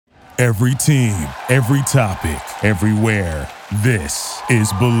Every team, every topic, everywhere. This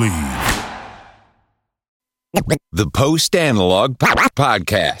is Believe. The Post Analog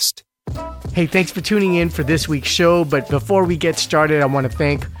Podcast. Hey, thanks for tuning in for this week's show. But before we get started, I want to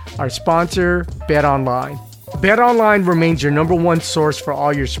thank our sponsor, BetOnline. BetOnline remains your number one source for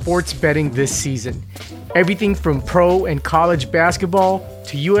all your sports betting this season. Everything from pro and college basketball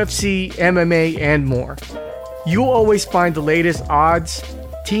to UFC, MMA, and more. You'll always find the latest odds,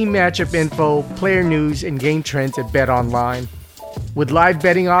 team matchup info, player news, and game trends at BetOnline. With live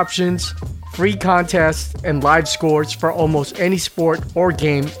betting options, free contests, and live scores for almost any sport or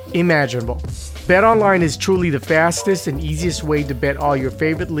game imaginable. BetOnline is truly the fastest and easiest way to bet all your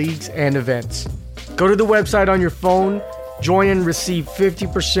favorite leagues and events. Go to the website on your phone, join and receive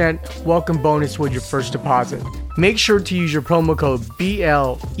 50% welcome bonus with your first deposit. Make sure to use your promo code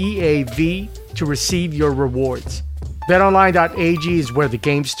BLEAV to receive your rewards. BetOnline.ag is where the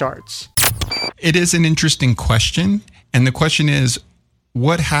game starts. It is an interesting question, and the question is,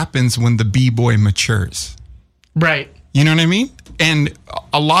 what happens when the B-boy matures? Right. You know what I mean? And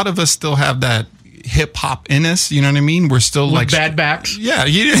a lot of us still have that hip hop in us. You know what I mean? We're still with like bad backs. Yeah,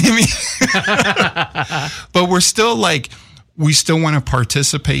 you know what I mean? But we're still like, we still want to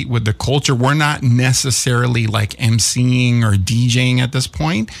participate with the culture. We're not necessarily like emceeing or DJing at this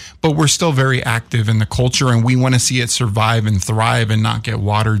point, but we're still very active in the culture, and we want to see it survive and thrive and not get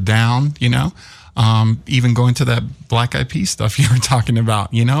watered down, you know? Even going to that Black Eyed Peas stuff you were talking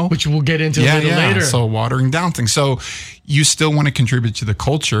about, you know? Which we'll get into a little later. So watering down things. So you still want to contribute to the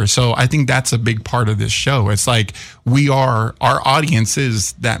culture. So I think that's a big part of this show. It's like our audience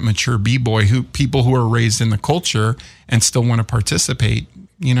is that mature B-boy, people who are raised in the culture and still want to participate.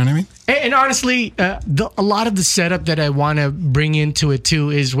 You know what I mean? And honestly, a lot of the setup that I want to bring into it too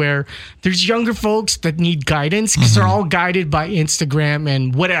is where there's younger folks that need guidance because they're all guided by Instagram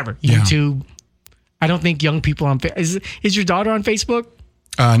and whatever, YouTube. I don't think young people on is your daughter on Facebook?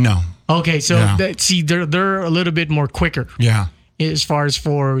 No. Okay, so they're a little bit more quicker. Yeah. As far as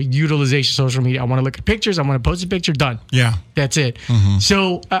for utilization of social media, I want to look at pictures. I want to post a picture. Done. Yeah. That's it.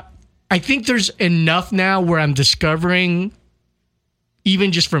 So I think there's enough now where I'm discovering,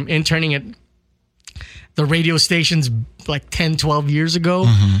 even just from interning at the radio stations like 10, 12 years ago,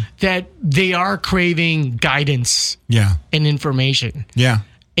 that they are craving guidance and information. Yeah.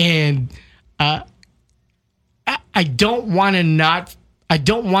 And I don't want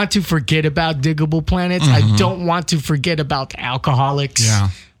to forget about Diggable Planets. I don't want to forget about the alcoholics. Yeah.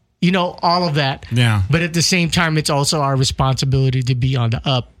 You know, all of that. Yeah. But at the same time, it's also our responsibility to be on the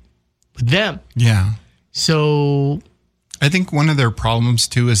up with them. Yeah. So I think one of their problems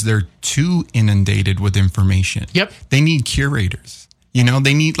too is they're too inundated with information. Yep. They need curators. You know,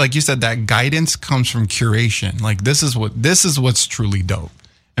 they need, like you said, that guidance comes from curation. Like this is what's truly dope.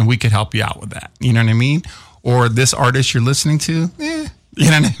 And we could help you out with that. You know what I mean? Or this artist you're listening to, you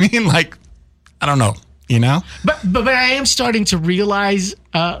know what I mean? Like, I don't know, you know? But I am starting to realize,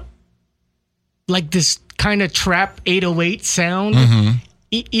 like this kind of trap 808 sound,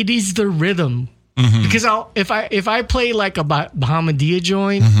 it is the rhythm. Because if I play like a Bahamadia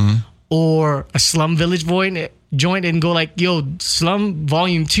joint or a Slum Village joint and go like, yo, Slum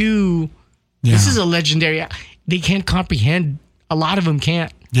Volume 2, this is a legendary, they can't comprehend. A lot of them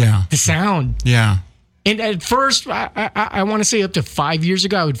can't. Yeah. The sound. Yeah. And at first, I want to say up to 5 years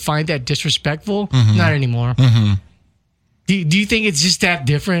ago, I would find that disrespectful. Not anymore. Do you think it's just that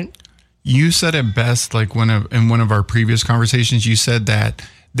different? You said it best, like in one of our previous conversations, you said that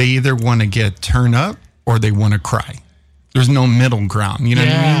they either want to get turned up or they want to cry. There's no middle ground. You know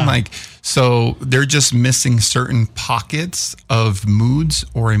what I mean? Like, so they're just missing certain pockets of moods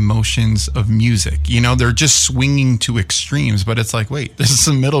or emotions of music. You know, they're just swinging to extremes, but it's like, wait, there's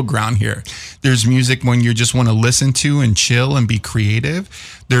some middle ground here. There's music when you just want to listen to and chill and be creative.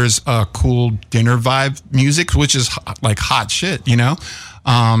 There's a cool dinner vibe music, which is like hot shit, you know?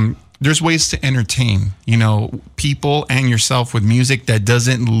 There's ways to entertain, you know, people and yourself with music that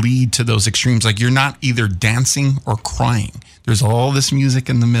doesn't lead to those extremes. Like you're not either dancing or crying. There's all this music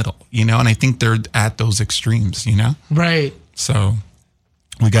in the middle, you know, and I think they're at those extremes, you know? Right. So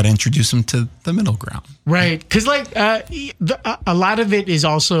we got to introduce them to the middle ground. Right. Because like a lot of it is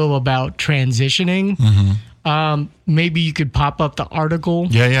also about transitioning. Maybe you could pop up the article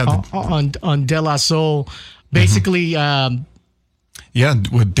on De La Soul. Basically,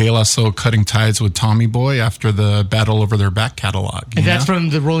 with De La Soul cutting ties with Tommy Boy after the Battle Over Their Back catalog. And that's from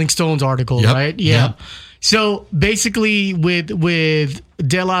the Rolling Stones article, right? Yeah. Yep. So basically with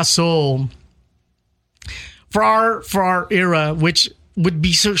De La Soul, for our era, which would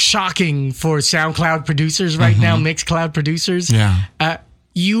be so shocking for SoundCloud producers right now, Mixcloud producers.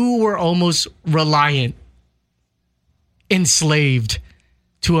 you were almost reliant, enslaved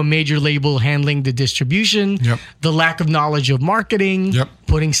to a major label handling the distribution, the lack of knowledge of marketing,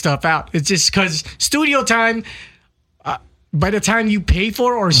 putting stuff out. It's just because studio time, by the time you pay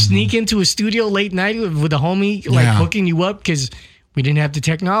for or sneak into a studio late night with a homie hooking you up because we didn't have the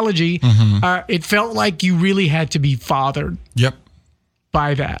technology, it felt like you really had to be fathered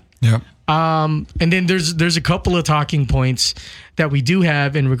by that. And then there's a couple of talking points that we do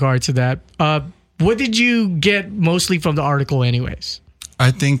have in regard to that. What did you get mostly from the article anyways? I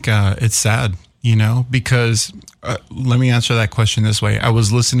think it's sad, because let me answer that question this way. I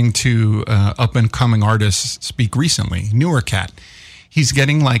was listening to up-and-coming artists speak recently, Newer Cat. He's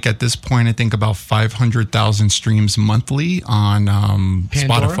getting at this point, I think about 500,000 streams monthly on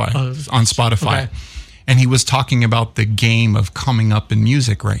Spotify. Okay. And he was talking about the game of coming up in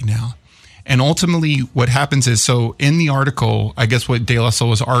music right now. And ultimately what happens is, so in the article, I guess what De La Soul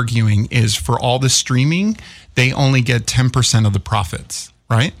was arguing is for all the streaming, they only get 10% of the profits,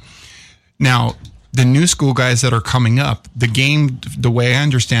 right? Now, the new school guys that are coming up, the game, the way I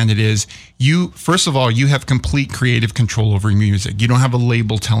understand it is, first of all, you have complete creative control over your music. You don't have a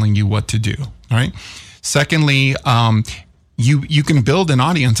label telling you what to do, right? Secondly, you can build an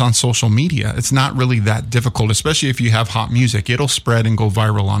audience on social media. It's not really that difficult, especially if you have hot music. It'll spread and go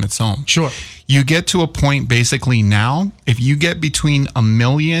viral on its own. Sure. You get to a point basically now, if you get between 1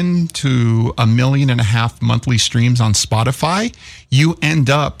 million to 1.5 million monthly streams on Spotify, you end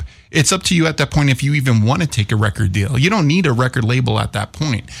up, it's up to you at that point if you even want to take a record deal. You don't need a record label at that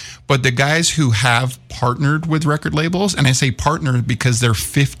point. But the guys who have partnered with record labels, and I say partnered because they're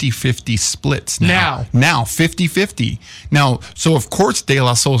 50-50 splits now. Now, 50-50. Now, so of course De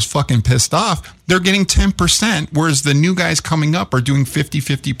La Soul's fucking pissed off. They're getting 10%, whereas the new guys coming up are doing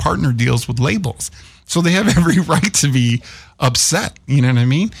 50-50 partner deals with labels. So they have every right to be upset. You know what I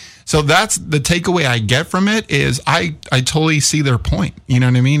mean? So that's the takeaway I get from it is I totally see their point. You know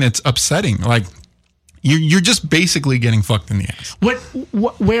what I mean? It's upsetting. You're just basically getting fucked in the ass.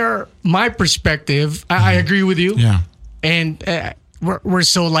 Where my perspective, I agree with you. Yeah. And we're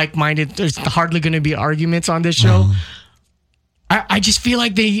so like-minded. There's hardly going to be arguments on this show. I just feel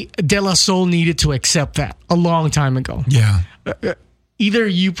like De La Soul needed to accept that a long time ago. Yeah. Either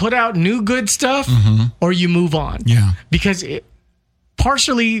you put out new good stuff or you move on. Yeah. Because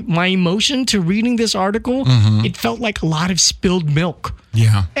partially my emotion to reading this article, it felt like a lot of spilled milk.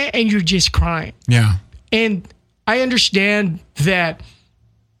 Yeah. And you're just crying. Yeah. And I understand that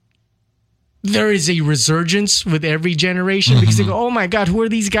there is a resurgence with every generation because they go, oh my God, who are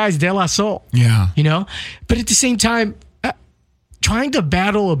these guys? De La Soul. Yeah. But at the same time, trying to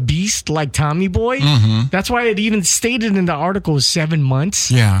battle a beast like Tommy Boy, that's why it even stated in the article 7 months.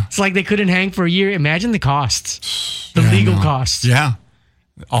 Yeah. It's like they couldn't hang for a year. Imagine the costs, the legal costs. Yeah.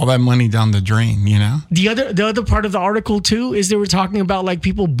 All that money down the drain, The other part of the article too is they were talking about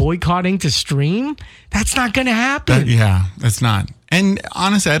people boycotting to stream. That's not going to happen. It's not. And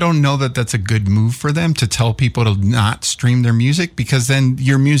honestly, I don't know that that's a good move for them to tell people to not stream their music because then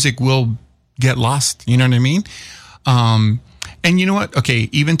your music will get lost. You know what I mean? And you know what? Okay,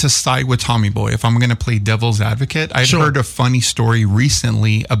 even to side with Tommy Boy, if I'm going to play devil's advocate, I've heard a funny story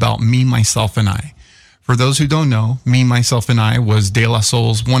recently about Me, Myself, and I. For those who don't know, Me, Myself, and I was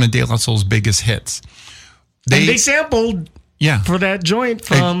one of De La Soul's biggest hits. They sampled for that joint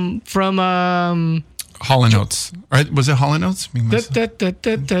from Hall & Oates. Right? Was it Hall & Oates? I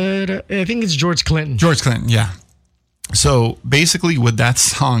think it's George Clinton. George Clinton, yeah. So basically with that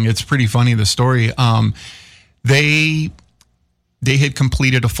song, it's pretty funny, the story. They had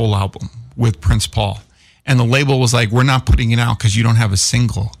completed a full album with Prince Paul. And the label was like, we're not putting it out because you don't have a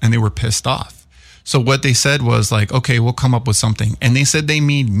single. And they were pissed off. So what they said was okay, we'll come up with something. And they said they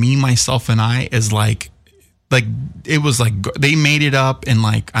made Me, Myself, and I as it was they made it up in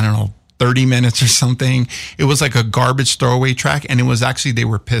 30 minutes or something. It was like a garbage throwaway track. And it was actually, they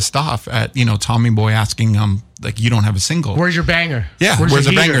were pissed off at, Tommy Boy asking you don't have a single. Where's your banger? Yeah, where's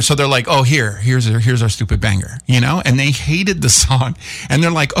the banger? So they're like, oh, here's our stupid banger, And they hated the song. And they're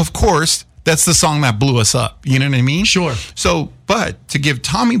like, of course, that's the song that blew us up. You know what I mean? Sure. So, but to give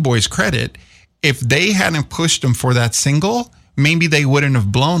Tommy Boy's credit, if they hadn't pushed him for that single, maybe they wouldn't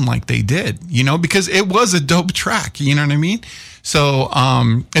have blown like they did, because it was a dope track. You know what I mean? So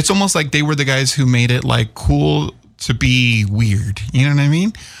it's almost like they were the guys who made it cool to be weird. You know what I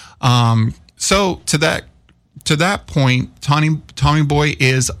mean? So to that point, Tommy Boy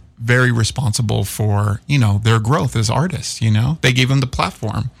is very responsible for, their growth as artists, They gave him the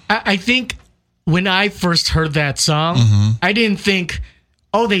platform. I think when I first heard that song, I didn't think,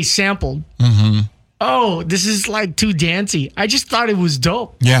 oh, they sampled. oh, this is like too dancey. I just thought it was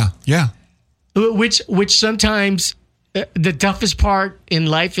dope. Yeah. Which sometimes the toughest part in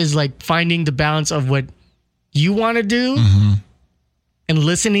life is like finding the balance of what you want to do and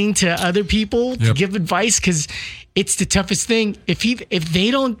listening to other people to give advice, because it's the toughest thing. If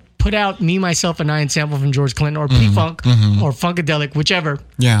they don't put out Me, Myself, and I and Sample from George Clinton or P-Funk or Funkadelic, whichever,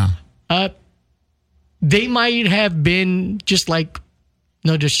 they might have been just like,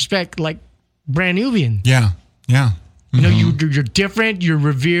 no disrespect, like brand Nubian. Yeah. You know, you're different, you're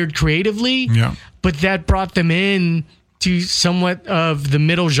revered creatively, but that brought them in to somewhat of the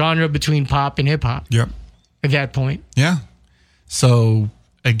middle genre between pop and hip hop. Yep. At that point. Yeah. So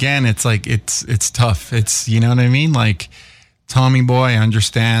again, it's like, it's tough. It's, you know what I mean? Like Tommy Boy, I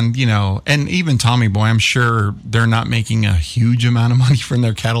understand, you know, and even Tommy Boy, I'm sure they're not making a huge amount of money from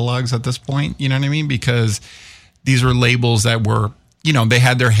their catalogs at this point. You know what I mean? Because these were labels that were, you know, they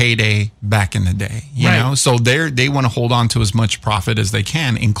had their heyday back in the day, you know? So they want to hold on to as much profit as they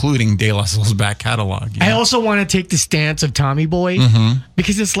can, including De La Soul's back catalog. I also want to take the stance of Tommy Boy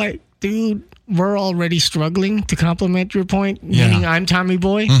because it's like, dude, we're already struggling, to compliment your point, meaning I'm Tommy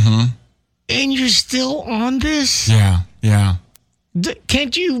Boy, and you're still on this? Yeah.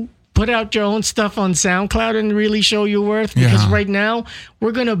 Can't you put out your own stuff on SoundCloud and really show your worth? Because right now,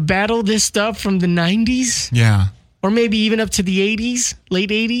 we're going to battle this stuff from the 90s. Yeah. Or maybe even up to the 80s,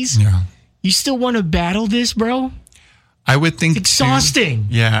 late 80s. Yeah. You still want to battle this, bro? I would think it's exhausting.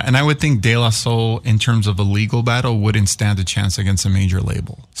 And I would think De La Soul, in terms of a legal battle, wouldn't stand a chance against a major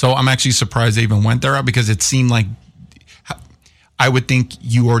label. So I'm actually surprised they even went there, because it seemed like I would think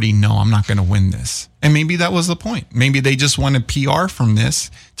you already know I'm not going to win this. And maybe that was the point. Maybe they just wanted PR from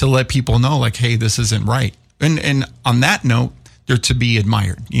this to let people know, like, hey, this isn't right. And on that note, they're to be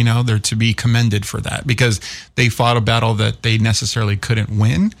admired, you know, they're to be commended for that, because they fought a battle that they necessarily couldn't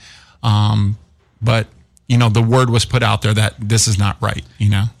win. But, you know, the word was put out there that this is not right, you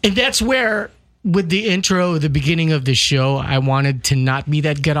know? And that's where, with the intro, the beginning of the show, I wanted to not be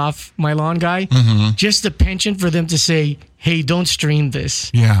that get off my lawn guy. Just the penchant for them to say, hey, don't stream this.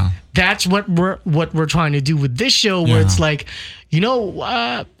 Yeah. That's what we're trying to do with this show, where it's like, you know,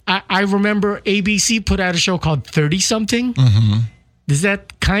 I remember ABC put out a show called 30-something. Does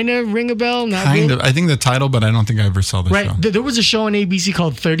that kind of ring a bell? Not kind really? of. I think the title, but I don't think I ever saw the show. There was a show on ABC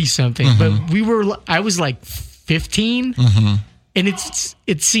called 30-something, but I was like 15, and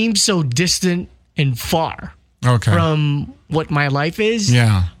it seems so distant and far from what my life is.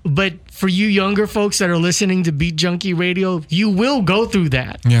 Yeah. But for you younger folks that are listening to Beat Junkie Radio, you will go through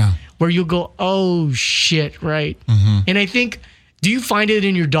that. Yeah. Where you'll go, oh shit, right? And I think, do you find it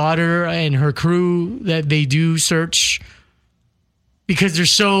in your daughter and her crew that they do search? Because they're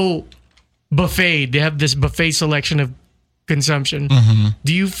so buffet. They have this buffet selection of consumption.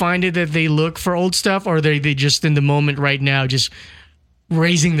 Do you find it that they look for old stuff, or are they just in the moment right now, just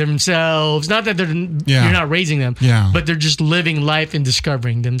raising themselves? Not that you're not raising them, but they're just living life and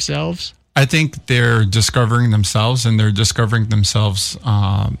discovering themselves. I think they're discovering themselves, and they're discovering themselves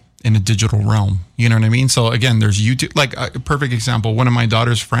in a digital realm. You know what I mean? So again, there's YouTube. Like a perfect example, one of my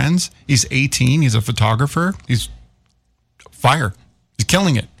daughter's friends, he's 18, he's a photographer, he's fire. He's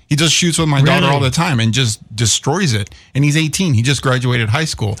killing it. He just shoots with my daughter all the time and just destroys it. And he's 18. He just graduated high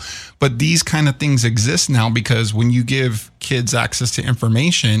school. But these kind of things exist now, because when you give kids access to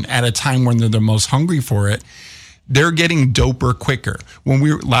information at a time when they're the most hungry for it, they're getting doper quicker. When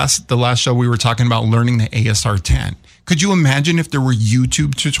the last show, we were talking about learning the ASR-10. Could you imagine if there were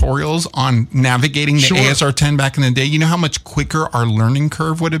YouTube tutorials on navigating the ASR-10 back in the day? You know how much quicker our learning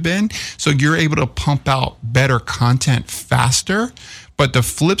curve would have been? So you're able to pump out better content faster. But the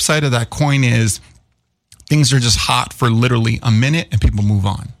flip side of that coin is things are just hot for literally a minute and people move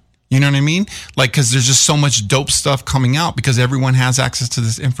on. You know what I mean? Like, because there's just so much dope stuff coming out, because everyone has access to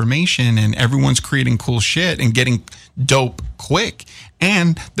this information and everyone's creating cool shit and getting dope quick.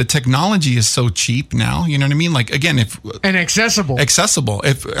 And the technology is so cheap now. You know what I mean? Like, again, and accessible.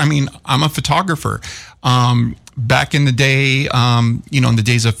 I'm a photographer. Back in the day, in the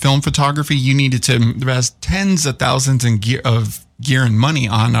days of film photography, you needed to invest tens of thousands of gear and money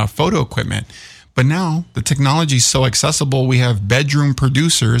on photo equipment. But now the technology is so accessible. We have bedroom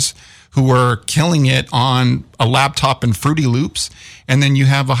producers who are killing it on a laptop and Fruity Loops. And then you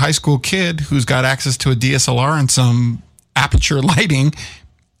have a high school kid who's got access to a DSLR and some aperture lighting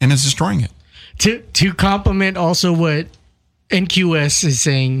and is destroying it. To complement also what NQS is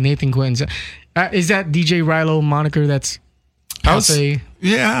saying, Nathan Quinn, is that DJ Rilo moniker that's I would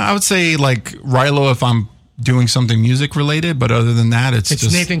say like Rilo if I'm doing something music related, but other than that, it's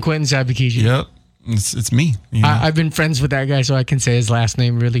just Nathan Quentin Zabakiji. Yep. It's me. You know? I've been friends with that guy, so I can say his last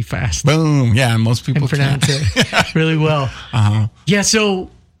name really fast. Boom. Yeah, most people and pronounce it really well. Yeah, so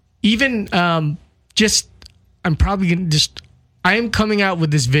even I'm probably going to I am coming out with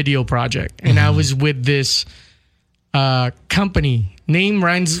this video project, and I was with this company. Name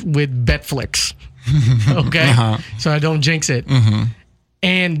rhymes with Betflix. Okay? So I don't jinx it.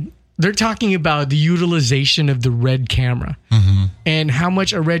 And they're talking about the utilization of the Red camera and how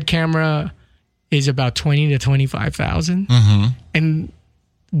much a Red camera is about 20 to 25,000. And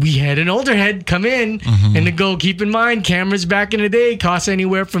we had an older head come in and to go, keep in mind, cameras back in the day cost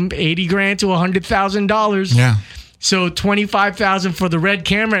anywhere from $80,000 to $100,000. Yeah. So 25,000 for the Red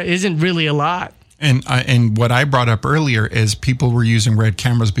camera isn't really a lot. And what I brought up earlier is people were using Red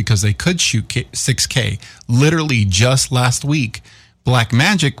cameras because they could shoot 6K. Literally just last week,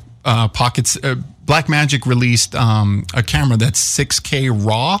 Blackmagic released a camera that's 6K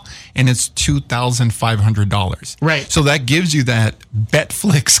raw, and it's $2,500. Right. So that gives you that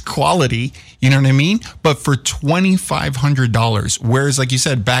Betflix quality, you know what I mean? But for $2,500, whereas like you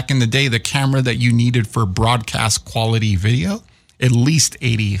said, back in the day, the camera that you needed for broadcast quality video, at least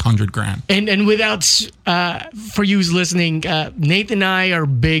 80, 100 grand. And without, for you who's listening, Nathan and I are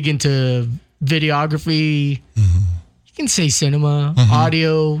big into videography. You can say cinema,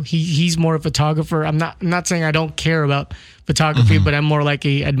 audio. He's more a photographer. I'm not saying I don't care about photography, but I'm more like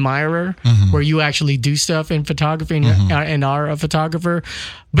a admirer where you actually do stuff in photography and are a photographer.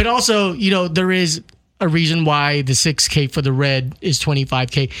 But also, you know, there is a reason why the 6K for the Red is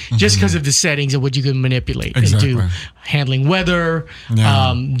 25K, just because of the settings of what you can manipulate and do. Handling weather,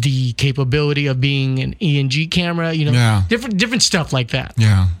 the capability of being an ENG camera, you know, different stuff like that.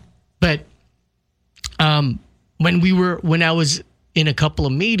 Yeah. But when I was in a couple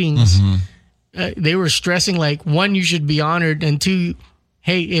of meetings, they were stressing, like, one, you should be honored, and two,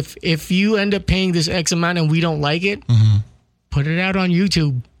 hey, if you end up paying this X amount and we don't like it, put it out on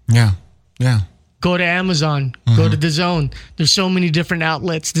YouTube. Yeah. Yeah. Go to Amazon, go to DAZN. There's so many different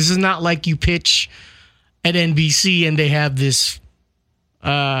outlets. This is not like you pitch at NBC and they have this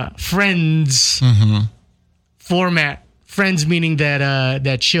Friends format. Friends meaning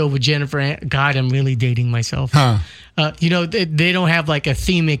that show with Jennifer. God, I'm really dating myself. You know, they don't have like a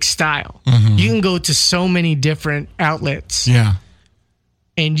themic style. You can go to so many different outlets. Yeah.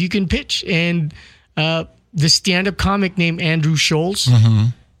 And you can pitch. And the stand-up comic named Andrew Scholes,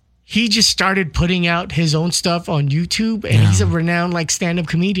 he just started putting out his own stuff on YouTube, and he's a renowned like stand-up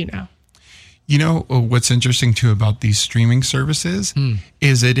comedian now. You know, what's interesting too about these streaming services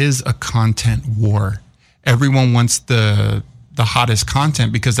is it is a content war. Everyone wants the hottest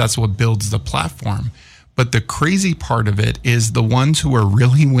content because that's what builds the platform. But the crazy part of it is the ones who are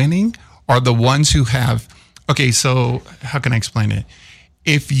really winning are the ones who have, okay, so how can I explain it?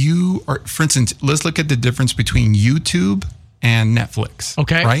 If you are, for instance, let's look at the difference between YouTube and Netflix.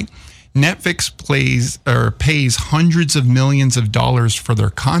 Okay. Right? Netflix pays hundreds of millions of dollars for their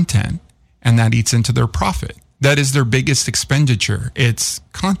content, and that eats into their profit. That is their biggest expenditure. It's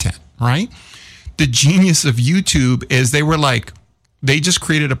content, right? The genius of YouTube is they just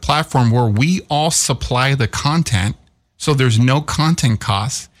created a platform where we all supply the content, so there's no content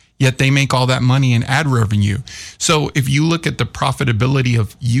costs, yet they make all that money in ad revenue. So if you look at the profitability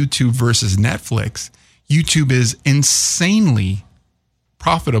of YouTube versus Netflix, YouTube is insanely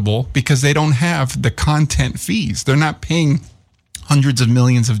profitable because they don't have the content fees. They're not paying hundreds of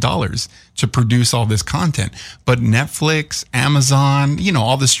millions of dollars to produce all this content. But Netflix, Amazon, you know,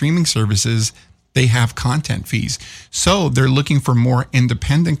 all the streaming services, they have content fees. So they're looking for more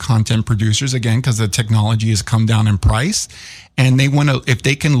independent content producers, again, because the technology has come down in price. And they want to, if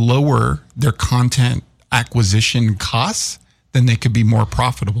they can lower their content acquisition costs, then they could be more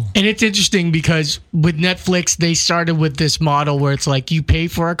profitable. And it's interesting because with Netflix, they started with this model where it's like you pay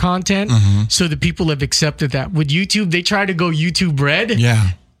for our content. So the people have accepted that. With YouTube, they try to go YouTube Red.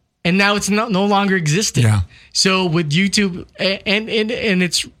 Yeah. And now it's no longer existing. Yeah. So with YouTube, and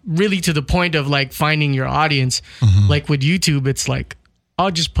it's really to the point of like finding your audience. Like with YouTube, it's like,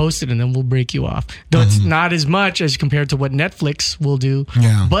 I'll just post it and then we'll break you off. Though it's not as much as compared to what Netflix will do.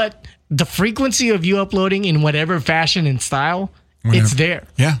 Yeah. But the frequency of you uploading in whatever fashion and style, it's there.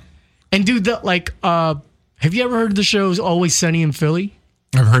 Yeah. And dude, have you ever heard of the shows Always Sunny in Philly?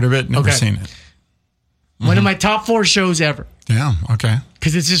 I've heard of it, never seen it. One of my top 4 shows ever. Yeah, okay.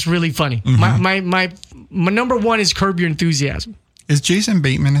 Because it's just really funny. My number 1 is Curb Your Enthusiasm. Is Jason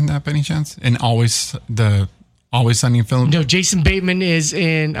Bateman in that by any chance? In Always Sunny in Philly? No, Jason Bateman is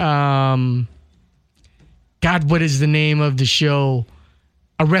in, God, what is the name of the show?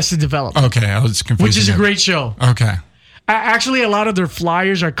 Arrested Development. Okay, I was confused. Which is a great show. Okay. Actually, a lot of their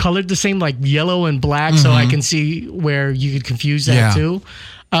flyers are colored the same, like yellow and black, so I can see where you could confuse that too.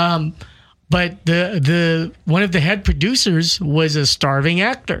 But the one of the head producers was a starving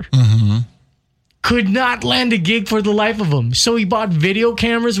actor. Could not land a gig for the life of him. So he bought video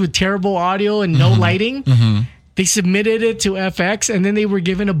cameras with terrible audio and no lighting. They submitted it to FX, and then they were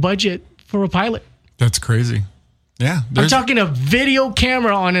given a budget for a pilot. That's crazy. Yeah. I'm talking a video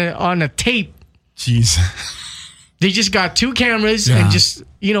camera on a tape. Jeez. They just got 2 cameras and just,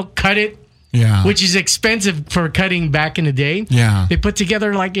 cut it. Yeah. Which is expensive for cutting back in the day. Yeah. They put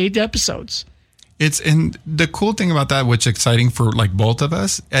together like 8 episodes. And the cool thing about that, which is exciting for like both of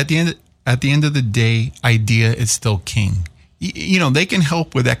us, at the end of the day, idea is still king. They can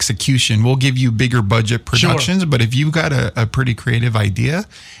help with execution. We'll give you bigger budget productions, but if you've got a pretty creative idea,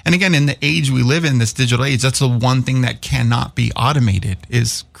 and again, in the age we live in, this digital age, that's the one thing that cannot be automated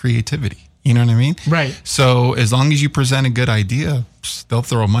is creativity. You know what I mean? Right. So as long as you present a good idea, they'll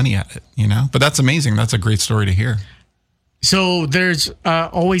throw money at it, But that's amazing. That's a great story to hear. So there's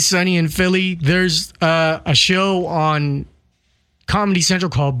Always Sunny in Philly. There's a show on Comedy Central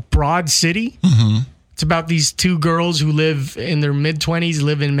called Broad City. It's about these 2 girls who live in their mid-20s,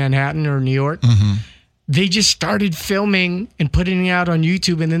 live in Manhattan or New York. They just started filming and putting it out on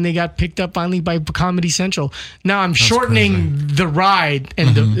YouTube, and then they got picked up finally by Comedy Central. Now I'm shortening the ride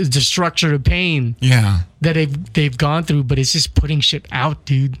and the structure of pain that they've gone through, but it's just putting shit out,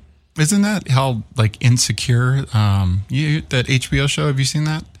 dude. Isn't that how like Insecure, that HBO show? Have you seen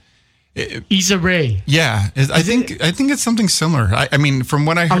that? Issa Rae. Yeah, I think it's something similar. I mean, from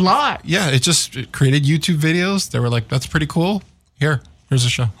what I heard, a lot. Yeah, it created YouTube videos. They were like, "That's pretty cool." Here's a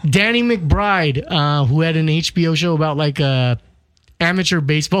show. Danny McBride, who had an HBO show about like a amateur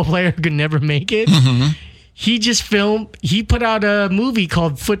baseball player who could never make it. He just he put out a movie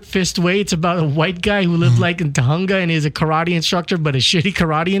called Foot Fist Way. It's about a white guy who lived like in Tahunga and is a karate instructor, but a shitty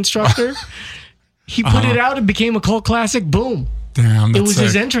karate instructor. He put it out and became a cult classic. Boom. Damn, it was sick.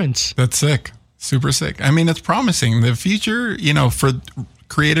 His entrance. That's sick. Super sick. I mean, it's promising. The future, for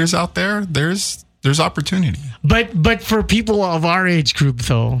creators out there, there's opportunity. But for people of our age group,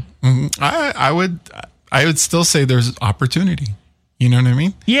 though, I would still say there's opportunity. You know what I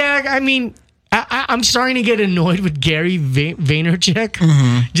mean? Yeah, I mean, I'm starting to get annoyed with Gary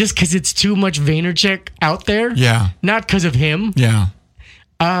Vaynerchuk just because it's too much Vaynerchuk out there. Yeah. Not because of him. Yeah.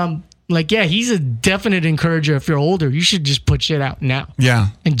 He's a definite encourager. If you're older, you should just put shit out now. Yeah.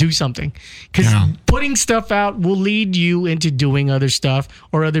 And do something. Because putting stuff out will lead you into doing other stuff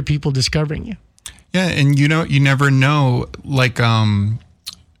or other people discovering you. Yeah, and you never know. Like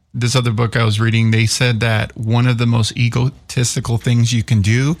this other book I was reading, they said that one of the most egotistical things you can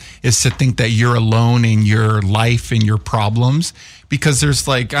do is to think that you're alone in your life and your problems. Because there's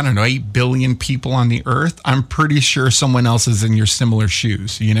 8 billion people on the earth. I'm pretty sure someone else is in your similar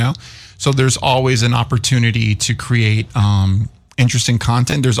shoes, So there's always an opportunity to create interesting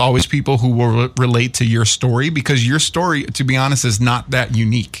content. There's always people who will relate to your story because your story, to be honest, is not that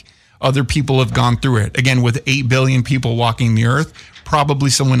unique. Other people have gone through it. Again, with 8 billion people walking the earth, probably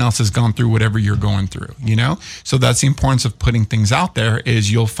someone else has gone through whatever you're going through, So that's the importance of putting things out there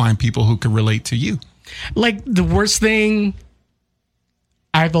is you'll find people who can relate to you. Like the worst thing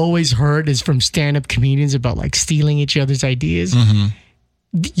I've always heard is from stand-up comedians about stealing each other's ideas.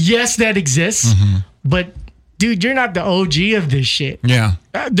 Yes, that exists, but dude, you're not the OG of this shit. Yeah.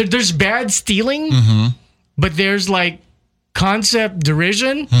 There's bad stealing, but there's concept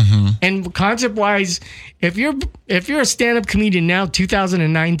derision, and concept-wise, if you're a stand-up comedian now,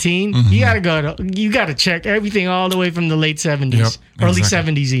 2019, you gotta check everything all the way from the late 70s, early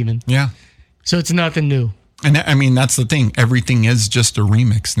 70s even. Yeah. So it's nothing new. And I mean, that's the thing. Everything is just a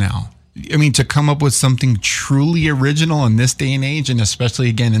remix now. I mean, to come up with something truly original in this day and age, and especially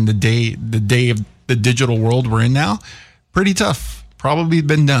again in the day of the digital world we're in now, pretty tough. Probably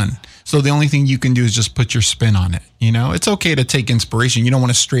been done. So the only thing you can do is just put your spin on it. It's okay to take inspiration. You don't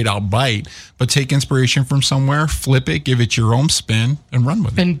want to straight out bite, but take inspiration from somewhere, flip it, give it your own spin, and run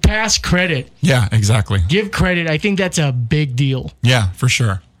with it. And pass credit. Yeah, exactly. Give credit. I think that's a big deal. Yeah, for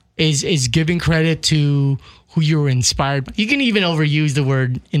sure. Is giving credit to who you were inspired by. You can even overuse the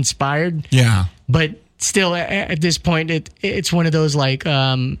word inspired. Yeah. But still, at this point, it's one of those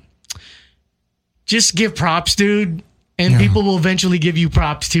just give props, dude. And people will eventually give you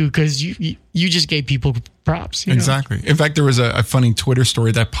props too, because you just gave people props. Exactly. In fact, there was a funny Twitter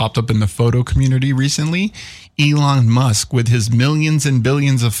story that popped up in the photo community recently. Elon Musk, with his millions and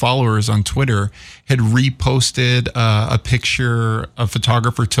billions of followers on Twitter, had reposted a picture a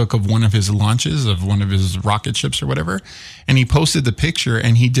photographer took of one of his launches of one of his rocket ships or whatever. And he posted the picture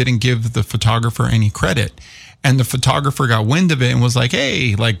and he didn't give the photographer any credit. And the photographer got wind of it and was like,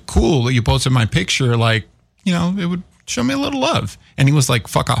 hey, like, cool, you posted my picture. Like, you know, it would show me a little love. And he was like,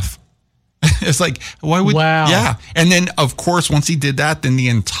 fuck off. It's like, why would, yeah. And then, of course, once he did that, then the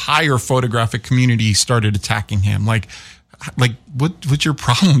entire photographic community started attacking him. Like what's your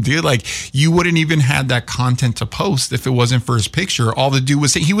problem, dude? Like, you wouldn't even had that content to post if it wasn't for his picture. All the dude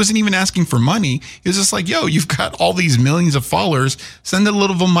was saying, he wasn't even asking for money. He was just like, yo, you've got all these millions of followers. Send a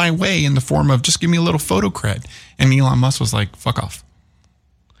little of them my way in the form of just give me a little photo cred. And Elon Musk was like, fuck off.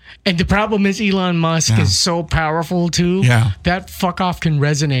 And the problem is Elon Musk is so powerful too. Yeah. That fuck off can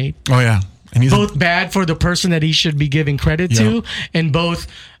resonate. Oh yeah. And he's both bad for the person that he should be giving credit to, and both,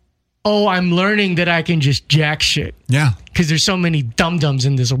 oh, I'm learning that I can just jack shit. Yeah. Because there's so many dum-dums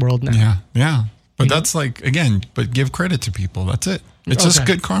in this world now. Yeah. Yeah. But that's like, again, but give credit to people. That's it. It's just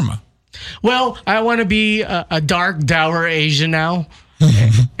good karma. Well, I want to be a dark, dour Asian now.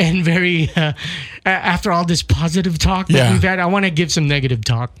 And very, after all this positive talk that we've had, I want to give some negative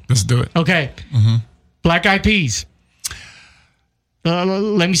talk. Let's do it. Okay. Mm-hmm. Black Eyed Peas.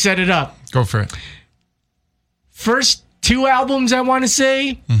 Let me set it up. Go for it. First 2 albums, I want to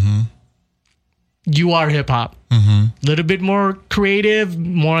say, you are hip hop. A little bit more creative,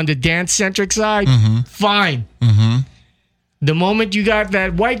 more on the dance centric side. Fine. The moment you got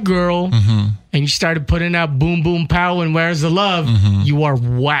that white girl and you started putting out Boom Boom Pow and Where's the Love, you are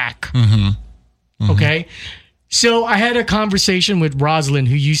whack. Okay? So I had a conversation with Rosalind,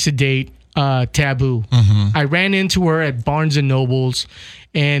 who used to date Taboo. I ran into her at Barnes and Noble's,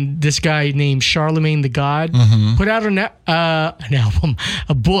 and this guy named Charlemagne the God put out an album,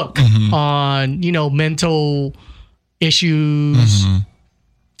 a book on, you know, mental issues,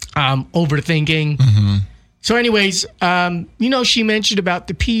 overthinking. So anyways, you know, she mentioned about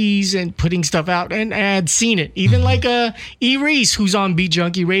the Peas and putting stuff out, and I had seen it. Even like E. Reese, who's on Beat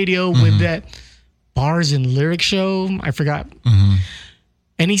Junkie Radio with that bars and lyric show. I forgot.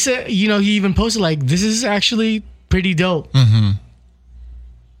 And he said, you know, he even posted like, this is actually pretty dope.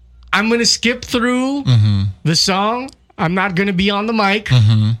 I'm going to skip through the song. I'm not going to be on the mic.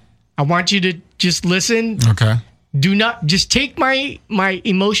 I want you to just listen. Okay. Do not, just take my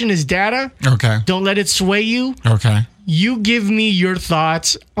emotion as data. Okay. Don't let it sway you. Okay. You give me your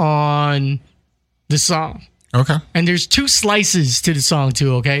thoughts on the song. Okay. And there's 2 slices to the song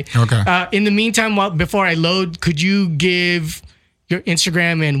too, okay? Okay. In the meantime, before I load, could you give your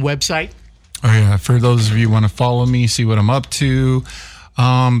Instagram and website? Oh yeah, for those of you who want to follow me, see what I'm up to.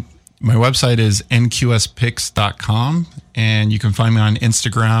 My website is nqspics.com, and you can find me on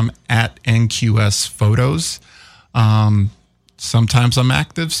Instagram at nqsphotos. Sometimes I'm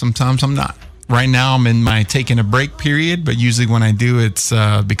active, sometimes I'm not. Right now I'm in my taking a break period, but usually when I do, it's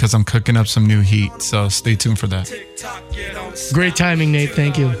because I'm cooking up some new heat. So stay tuned for that. Great timing, Nate.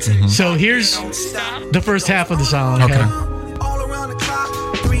 Thank you. So here's the first half of the song. Okay. All around the clock,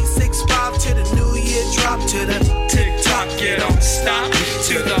 365 to the new year drop, to the tick-tock, get on stop,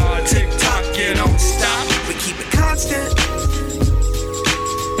 to the tick-tock, get on stop. We keep it constant,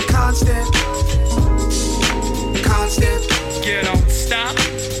 constant, get on stop,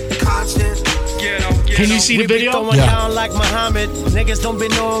 constant. Can you see the video? Yeah. Like Muhammad. Niggas don't be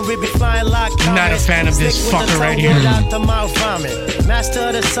knowing we be flying like I'm not a fan of this fucker right here.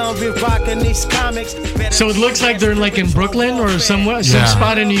 So it looks like they're like in Brooklyn or some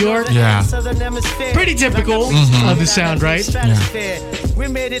spot in New York. Yeah. Pretty typical of the sound, right? Yeah. We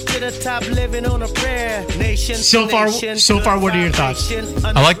made it to the top living on a prayer. So far, what are your thoughts?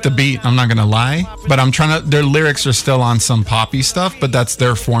 I like the beat, I'm not gonna lie, but I'm trying to, their lyrics are still on some poppy stuff, but that's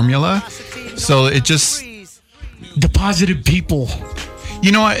their formula. So it just, the positive people.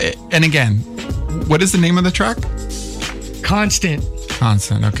 You know what? And again, what is the name of the track? Constant.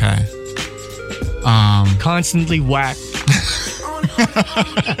 Okay. Constantly whack.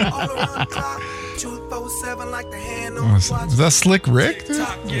 Is that Slick Rick?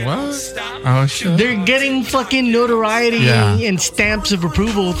 What? Oh shit. They're getting fucking notoriety and stamps of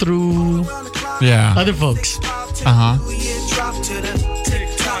approval through other folks.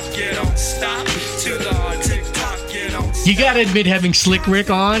 You gotta admit, having Slick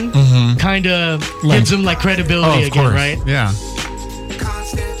Rick on kind of gives him like credibility again, course. Right? Yeah.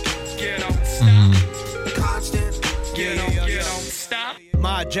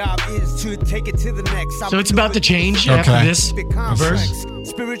 My job is to take it to the next. So it's about to change after this verse.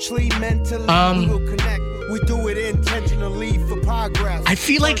 Spiritually, mentally, we will connect. We do it intentionally for progress. I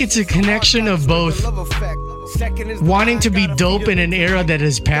feel like it's a connection of both wanting to be dope in an era that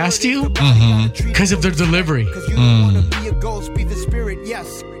has passed you because of their delivery.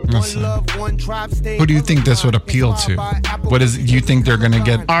 Listen. Who do you think this would appeal to? Do you think they're going to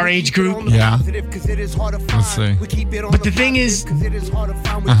get... Our age group? Yeah. Let's see. But the thing is,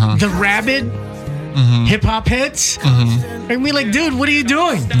 the rabid hip-hop hits, and we like, dude, what are you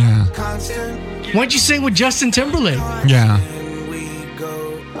doing? Yeah. Why don't you sing with Justin Timberlake? Yeah.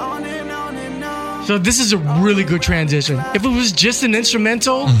 So this is a really good transition. If it was just an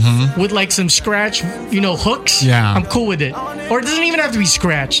instrumental with like some scratch, hooks, I'm cool with it. Or it doesn't even have to be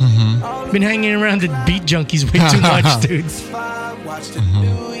scratched. Been hanging around the beat junkies way too much, dude.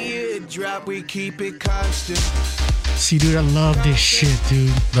 See, dude, I love this shit, dude.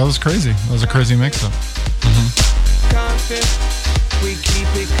 That was crazy. That was a crazy mix-up. We keep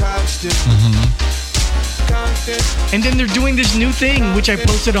it constant. And then they're doing this new thing, which I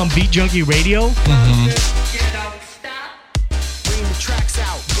posted on Beat Junkie Radio,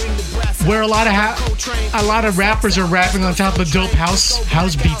 where a lot of rappers are rapping on top of dope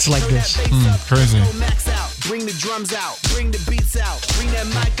house beats like this. Crazy. Bring the drums out, bring the beats out, bring that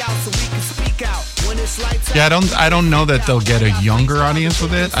mic out so we can speak out. When it's lights out. Yeah, I don't know that they'll get a younger audience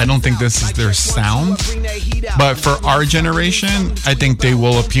with it. I don't think this is their sound. But for our generation, I think they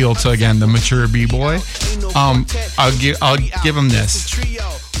will appeal to, again, the mature B-boy. I'll give them this.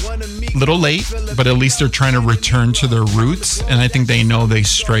 Little late, but at least they're trying to return to their roots, and I think they know they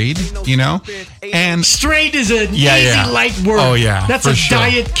strayed, And strayed is an easy, light word. Oh, yeah. That's a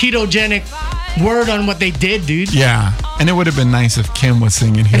diet ketogenic word on what they did, dude. Yeah. And it would have been nice if Kim was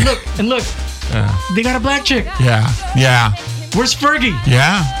singing here. And look. They got a black chick. Yeah. Where's Fergie?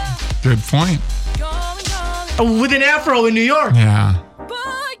 Yeah. Good point. With an afro in New York. Yeah.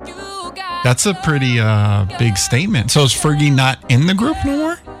 That's a pretty big statement. So is Fergie not in the group no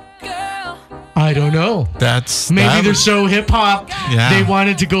more? I don't know. Maybe they're so hip-hop, they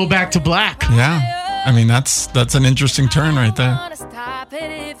wanted to go back to black. Yeah. I mean, that's an interesting turn right there.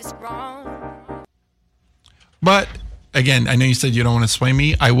 But, again, I know you said you don't want to sway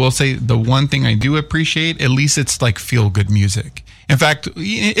me. I will say the one thing I do appreciate, at least it's like feel-good music. In fact,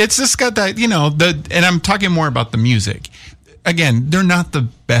 it's just got that, and I'm talking more about the music. Again, they're not the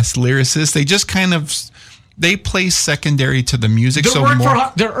best lyricists. They just kind of... They play secondary to the music.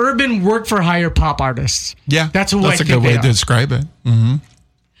 They're urban work-for-hire pop artists. Yeah. That's a good way to describe it. Mm-hmm.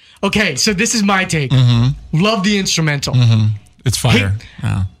 Okay, so this is my take. Love the instrumental. It's fire.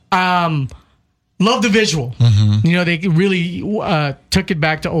 Love the visual. They really took it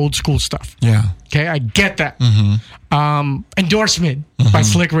back to old school stuff. Yeah. Okay, I get that. Endorsement by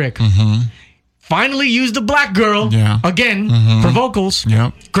Slick Rick. Finally used the black girl again for vocals.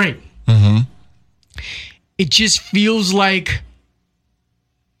 Yeah. Great. It just feels like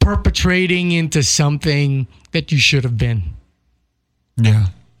perpetrating into something that you should have been. Yeah.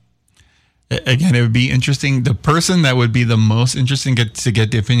 Again, it would be interesting. The person that would be the most interesting to get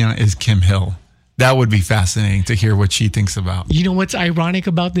the opinion on is Kim Hill. That would be fascinating to hear what she thinks about. You know what's ironic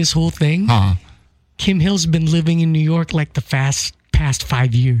about this whole thing? Kim Hill's been living in New York like the past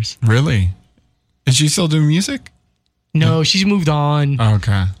 5 years. Really? Is she still doing music? No, she's moved on.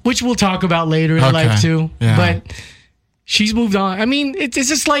 Okay. Which we'll talk about later in life too. Yeah. But she's moved on. I mean, it's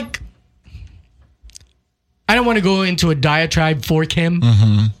just like, I don't want to go into a diatribe for Kim,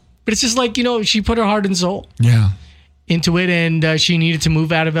 but it's just like, she put her heart and soul into it, and she needed to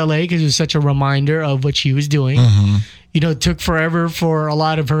move out of LA because it was such a reminder of what she was doing. It took forever for a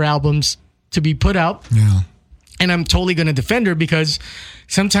lot of her albums to be put out. Yeah. And I'm totally going to defend her because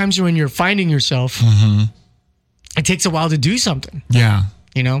sometimes when you're finding yourself, it takes a while to do something. Yeah.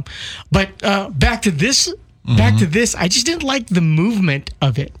 But back to this, I just didn't like the movement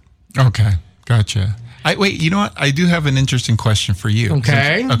of it. Okay. Gotcha. Wait, you know what? I do have an interesting question for you.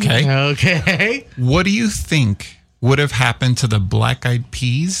 Okay. What do you think would have happened to the Black Eyed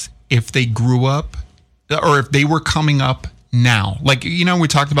Peas if they grew up, or if they were coming up now? Like, we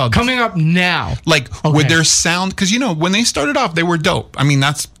talked about coming up now. Like, with their sound, because, when they started off, they were dope. I mean,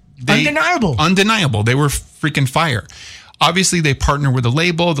 that's undeniable. They were freaking fire. Obviously, they partnered with a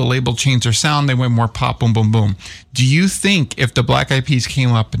label. The label changed their sound. They went more pop, boom, boom, boom. Do you think if the Black Eyed Peas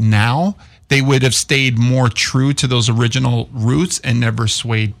came up now, they would have stayed more true to those original roots and never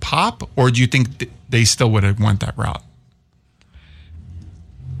swayed pop? Or do you think they still would have went that route?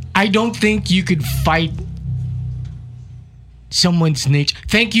 I don't think you could fight someone's nature.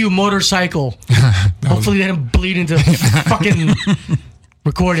 Thank you, motorcycle. Hopefully they don't bleed into fucking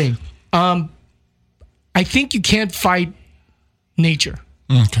recording. I think you can't fight nature.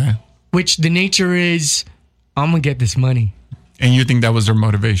 Okay. Which the nature is, I'm going to get this money. And you think that was their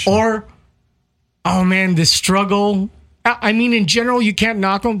motivation? Or, oh man, the struggle. I mean, in general, you can't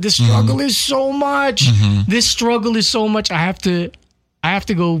knock them. The struggle is so much. This struggle is so much. I have to I have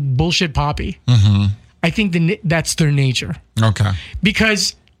to go bullshit poppy. I think that's their nature. Okay.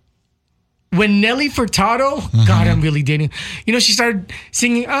 Because when Nelly Furtado, God, I'm really dating. You know, she started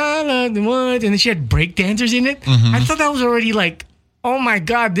singing "I Love the One," and then she had break dancers in it. I thought that was already like, oh my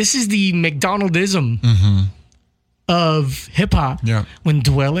God, this is the McDonaldism of hip hop. Yeah. When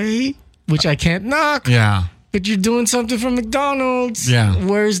Dwele, which I can't knock. Yeah. But you're doing something from McDonald's. Yeah.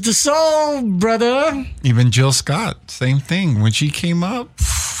 Where's the soul, brother? Even Jill Scott, same thing. When she came up,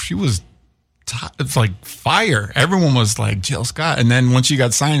 she was, it's like fire. Everyone was like, Jill Scott. And then once she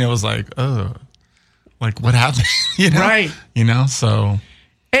got signed, it was like, oh, like what happened? You know? Right. You know, so.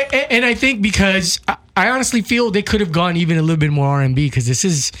 And I think because I honestly feel they could have gone even a little bit more R&B because this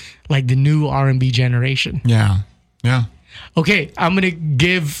is like the new R&B generation. Yeah. Yeah. Okay, I'm going to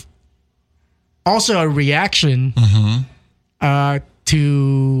give also a reaction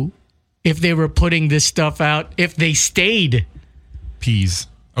to if they were putting this stuff out, if they stayed. Peas.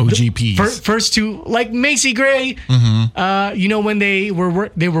 OG Peas. First two, like Macy Gray, you know, when they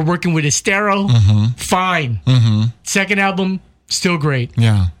were working with Estero, fine. Second album, still great.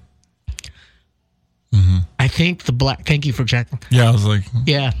 Yeah. I think thank you for checking. Yeah, I was like,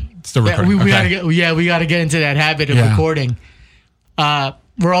 yeah. Still recording. We gotta get into that habit of recording.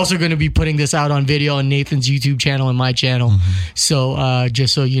 We're also going to be putting this out on video on Nathan's YouTube channel and my channel. So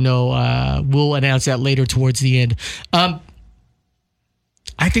just so you know, we'll announce that later towards the end.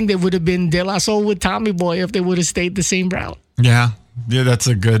 I think they would have been De La Soul with Tommy Boy if they would have stayed the same route. Yeah. Yeah, that's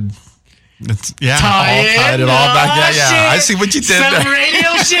a good. Yeah, tied it all back. Yeah. I see what you did Some there. radio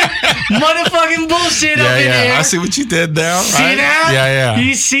shit, motherfucking bullshit up in there. I see what you did there. Right? See that? Yeah.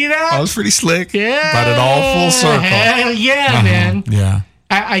 You see that? That was pretty slick. Yeah. Brought it all full circle. Hell yeah, man. Yeah.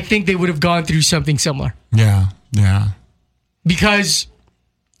 I think they would have gone through something similar. Yeah. Because,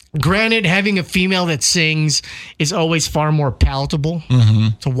 granted, having a female that sings is always far more palatable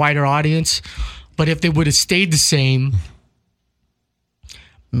to a wider audience. But if they would have stayed the same,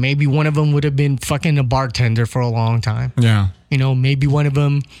 maybe one of them would have been fucking a bartender for a long time. Yeah. You know, maybe one of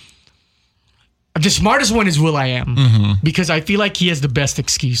them. The smartest one is will.i.am because I feel like he has the best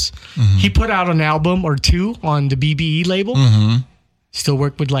excuse. He put out an album or two on the BBE label. Still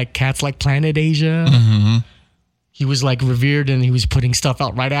worked with like cats like Planet Asia. He was like revered and he was putting stuff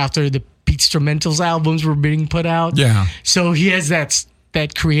out right after the Pete Instrumentals albums were being put out. Yeah. So he has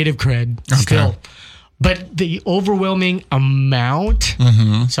that creative cred still. But the overwhelming amount,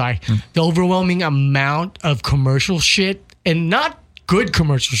 the overwhelming amount of commercial shit, and not good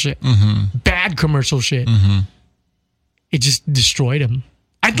commercial shit, bad commercial shit, it just destroyed him.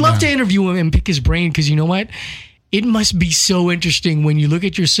 I'd love to interview him and pick his brain because you know what? It must be so interesting when you look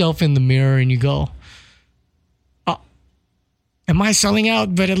at yourself in the mirror and you go, am I selling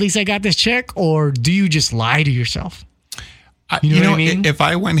out, but at least I got this check? Or do you just lie to yourself? You know what I mean? If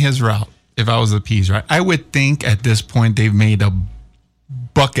I went his route, if I was the Peas, right, I would think at this point they've made a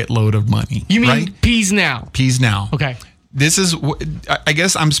bucket load of money. You mean right? Peas now? Peas now. Okay. This is, I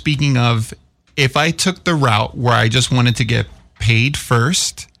guess I'm speaking of if I took the route where I just wanted to get paid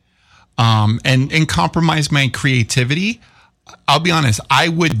first and compromise my creativity, I'll be honest, I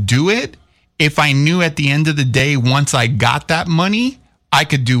would do it if I knew at the end of the day, once I got that money, I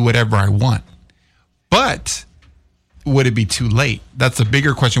could do whatever I want. But would it be too late? That's a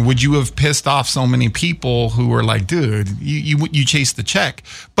bigger question. Would you have pissed off so many people who were like, dude, you chased the check?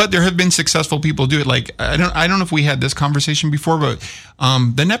 But there have been successful people do it. Like, I don't know if we had this conversation before, but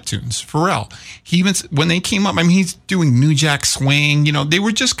the Neptunes, Pharrell, he even, when they came up, I mean, he's doing New Jack Swing, you know, they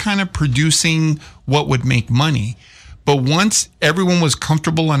were just kind of producing what would make money. But once everyone was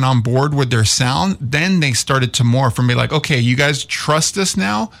comfortable and on board with their sound, then they started to morph and be like, okay, you guys trust us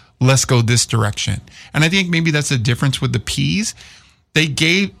now? Let's go this direction. And I think maybe that's the difference with the Peas. They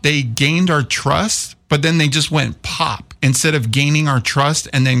gained our trust, but then they just went pop instead of gaining our trust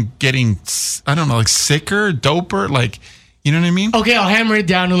and then getting, I don't know, like sicker, doper, like, you know what I mean? Okay, I'll hammer it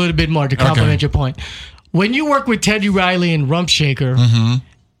down a little bit more to complement your point. When you work with Teddy Riley and Rump Shaker,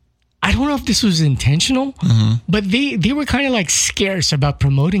 I don't know if this was intentional, but they were kind of like scarce about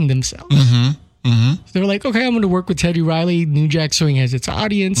promoting themselves. So they were like, okay, I'm going to work with Teddy Riley. New Jack Swing has its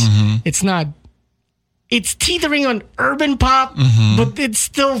audience. It's teetering on urban pop, but it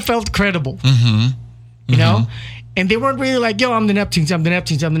still felt credible. You know? And they weren't really like, yo, I'm the Neptunes,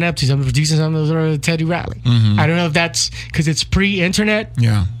 I'm producing something with Teddy Riley. I don't know if that's because it's pre-internet.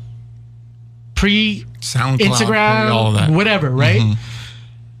 Yeah. Pre-SoundCloud, Instagram, all that. whatever, right?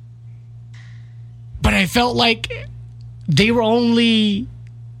 But I felt like they were only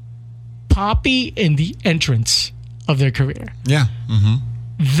poppy in the entrance of their career. Yeah.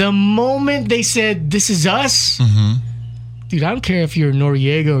 The moment they said, this is us, dude, I don't care if you're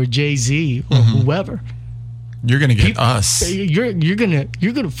Noriega or Jay-Z or whoever. You're gonna get us. You're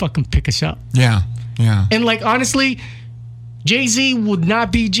gonna fucking pick us up. Yeah. And like honestly, Jay-Z would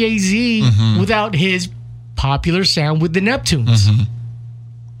not be Jay-Z without his popular sound with the Neptunes.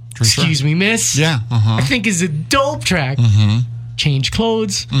 Excuse me, miss. Yeah. I think is a dope track. Change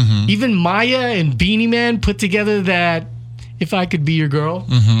Clothes. Even Maya and Beanie Man put together that If I Could Be Your Girl.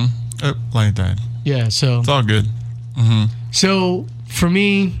 Like that. Yeah, so It's all good. So for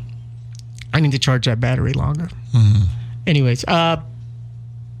me, I need to charge that battery longer. Anyways,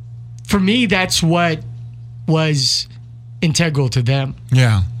 for me, that's what was integral to them.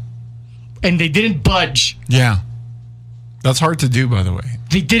 Yeah. And they didn't budge. Yeah. That's hard to do, by the way.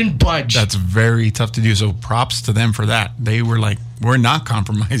 They didn't budge. That's very tough to do. So props to them for that. They were like, we're not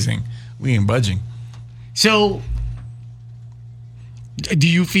compromising. We ain't budging. So do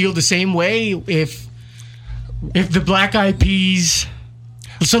you feel the same way if the Black Eyed Peas...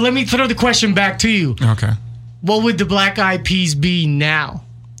 So let me throw the question back to you. Okay. What would the Black Eyed Peas be now?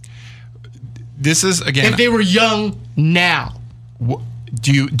 This is, again... If they were young now.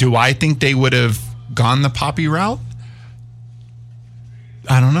 Do I think they would have gone the poppy route?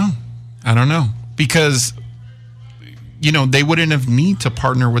 I don't know. Because, they wouldn't have need to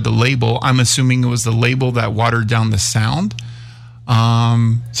partner with the label. I'm assuming it was the label that watered down the sound.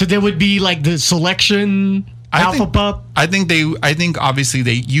 So there would be like the selection... Alpha Pup. I think obviously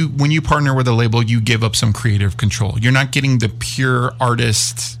when you partner with a label, you give up some creative control. You're not getting the pure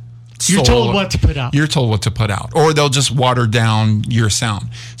artist. You're told what to put out. You're told what to put out, or they'll just water down your sound.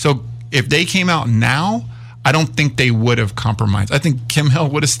 So if they came out now, I don't think they would have compromised. I think Kim Hill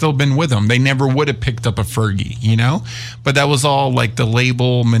would have still been with them. They never would have picked up a Fergie, But that was all like the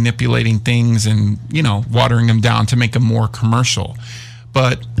label manipulating things and, watering them down to make them more commercial.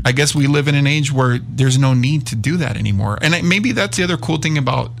 But I guess we live in an age where there's no need to do that anymore. And maybe that's the other cool thing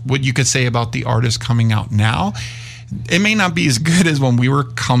about what you could say about the artists coming out now. It may not be as good as when we were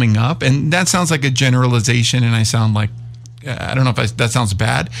coming up. And that sounds like a generalization. And I sound like, I don't know if that sounds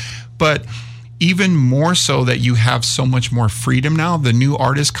bad. But even more so that you have so much more freedom now, the new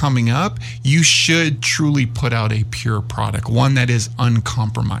artists coming up, you should truly put out a pure product, one that is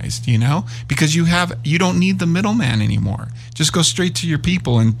uncompromised, because you don't need the middleman anymore. Just go straight to your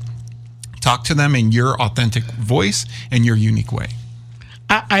people and talk to them in your authentic voice and your unique way.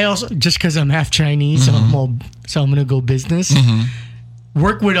 I also, just because I'm half Chinese, so I'm going to go business,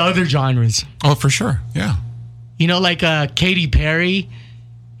 work with other genres. Oh, for sure. Yeah. Like Katy Perry.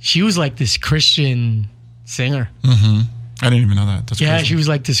 She was like this Christian singer. I didn't even know that. That's crazy. She was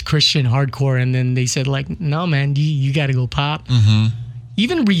like this Christian hardcore. And then they said like, no, man, you got to go pop.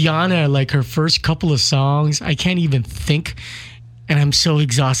 Even Rihanna, like her first couple of songs, I can't even think. And I'm so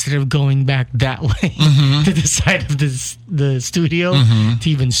exhausted of going back that way to the side of the studio to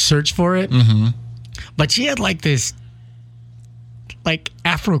even search for it. But she had like this like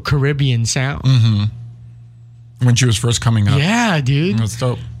Afro-Caribbean sound. When she was first coming up. Yeah, dude. That's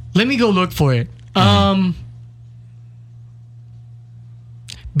dope. Let me go look for it. But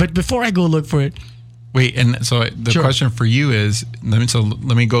before I go look for it. Wait, and so the question for you is,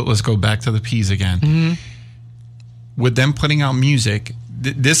 let's go back to the Peas again. With them putting out music,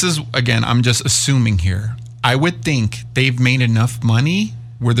 this is, again, I'm just assuming here. I would think they've made enough money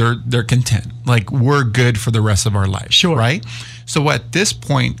where they're content. Like, we're good for the rest of our life. Sure. Right? So at this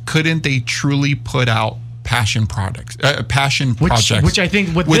point, couldn't they truly put out passion projects, which I think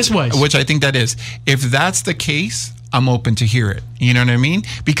this was. Which I think that is. If that's the case, I'm open to hear it. You know what I mean?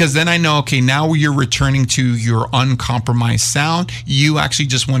 Because then I know, okay, now you're returning to your uncompromised sound. You actually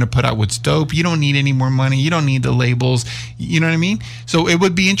just want to put out what's dope. You don't need any more money. You don't need the labels. You know what I mean? So it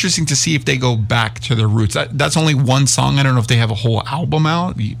would be interesting to see if they go back to their roots. That's only one song. I don't know if they have a whole album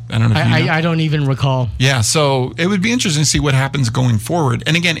out. I don't know if you know. I don't even recall. Yeah, so it would be interesting to see what happens going forward.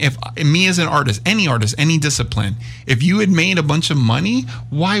 And again, if me as an artist, any discipline, if you had made a bunch of money,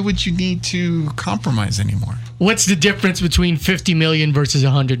 why would you need to compromise anymore? What's the difference between 50 million versus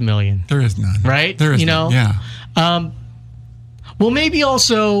 100 million? There is none. Right? There is none. Yeah. Well, maybe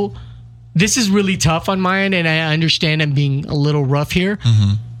also, this is really tough on my end, and I understand I'm being a little rough here,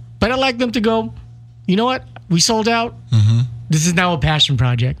 but I'd like them to go, you know what? We sold out. This is now a passion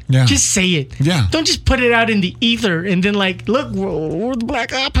project. Yeah. Just say it. Yeah. Don't just put it out in the ether and then like, look, we're the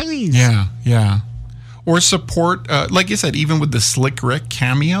Black Eyed Peas. Yeah, yeah. Or support, like you said, even with the Slick Rick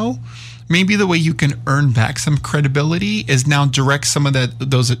cameo, maybe the way you can earn back some credibility is now direct some of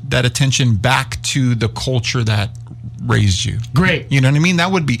that attention back to the culture that raised you. Great. You know what I mean? That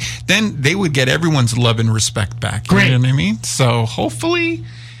would be, then they would get everyone's love and respect back. Great. You know what I mean? So hopefully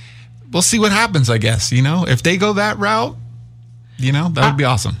we'll see what happens, I guess. If they go that route, You know, that would be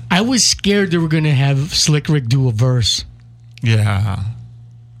awesome. I was scared they were going to have Slick Rick do a verse. Yeah.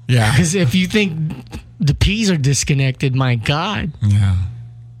 Yeah. Because if you think the P's are disconnected, my God. Yeah.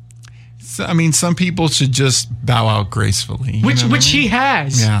 So, I mean, some people should just bow out gracefully. Which he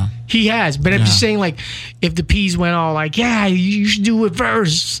has. Yeah. He has. But I'm just saying, like, if the P's went all like, yeah, you should do a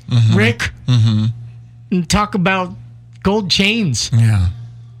verse, Rick. And talk about gold chains. Yeah.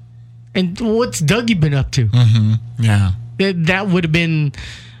 And what's Dougie been up to? Yeah. That would have been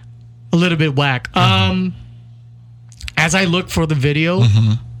a little bit whack. As I look for the video,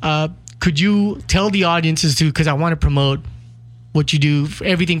 could you tell the audiences too, because I want to promote what you do,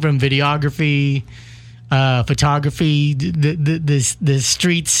 everything from videography, photography, the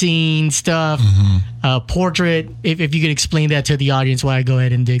street scene stuff, portrait. If you could explain that to the audience while I go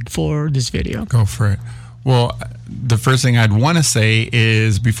ahead and dig for this video. Go for it. Well, the first thing I'd want to say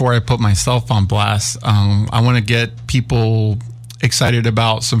is, before I put myself on blast, I want to get people excited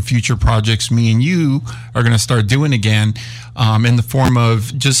about some future projects me and you are going to start doing again, in the form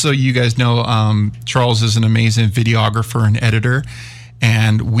of, just so you guys know, Charles is an amazing videographer and editor,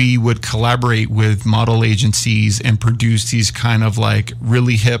 and we would collaborate with model agencies and produce these kind of like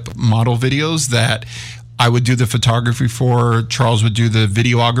really hip model videos that I would do the photography for, Charles would do the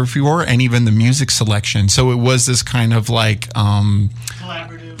videography for, and even the music selection. So it was this kind of like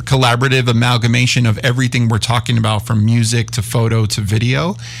collaborative amalgamation of everything we're talking about, from music to photo to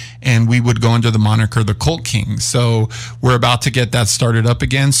video. And we would go under the moniker The Cult Kings. So we're about to get that started up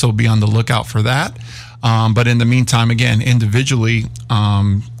again, so be on the lookout for that. But in the meantime, again, individually,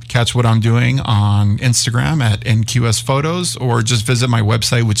 catch what I'm doing on Instagram at NQS Photos, or just visit my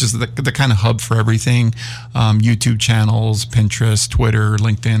website, which is the kind of hub for everything, YouTube channels, Pinterest, Twitter,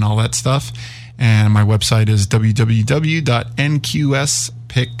 LinkedIn, all that stuff. And my website is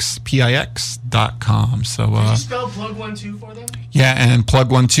www.nqspix.com. So, Can you spell Plug 12 for them? Yeah, and Plug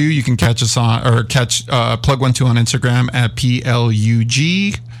 12, you can catch us on, or catch Plug 12 on Instagram at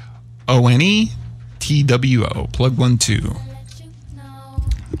PLUGONETWO, Plug 12.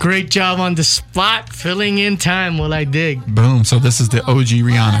 Great job on the spot, filling in time while I dig. Boom. So this is the OG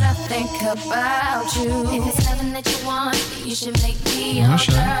Rihanna. I think about you. If it's something that you want, you should make me your Oh,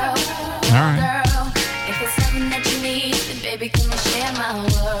 sure. girl. All right. Girl. If it's something that you need, then baby, come and share my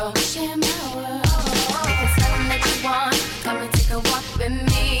world. Share my world. If it's something that you want, come and take a walk with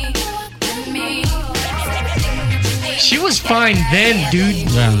me. With me. Everything that you need. She was fine then, dude.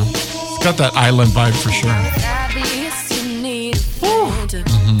 Yeah. It's got that island vibe for sure.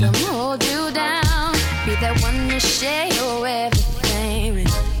 Come hold you down. Be that one to share your everything when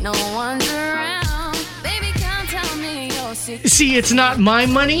no one's around. Baby, come tell me your secret. See, it's not my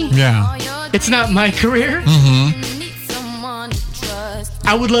money. Yeah. It's not my career. Need someone to trust.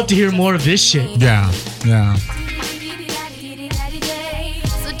 I would love to hear more of this shit. Yeah. Yeah.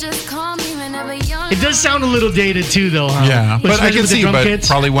 So just call me whenever you're. It does sound a little dated too, though, huh? Yeah. But I Especially can with the see, drum but kits.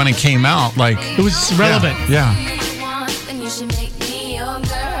 probably when it came out, like, It was relevant. Yeah. Then you should make me your girl.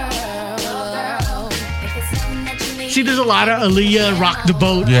 If it's something that you need. See, there's a lot of Aaliyah, Rock the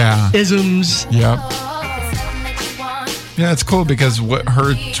Boat, Yeah. isms. Yep. If it's something that you want. Yeah, it's cool because what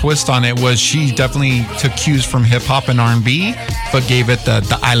her twist on it was, she definitely took cues from hip hop and R&B, but gave it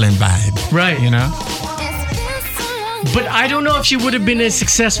the island vibe. Right. You know? But I don't know if she would have been as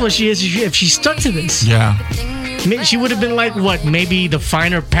successful as she is if she stuck to this. Yeah. She would have been like, what, maybe the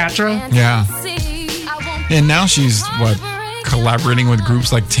finer Patra? Yeah. And now she's, what, collaborating with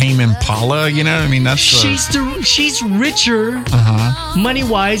groups like Tame Impala, you know? I mean, that's... She's richer,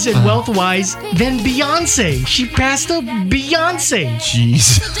 money-wise and wealth-wise, than Beyonce. She passed up Beyonce.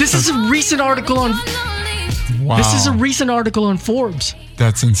 Jeez. This is a recent article on... Wow. This is a recent article on Forbes.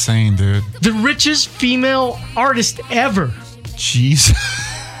 That's insane, dude. The richest female artist ever. Jeez.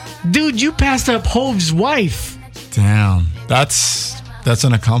 Dude, you passed up Hove's wife. Damn. That's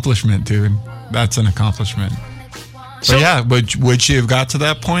an accomplishment, dude. That's an accomplishment. So- But yeah, would she have got to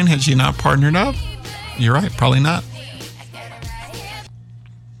that point had she not partnered up? You're right, probably not.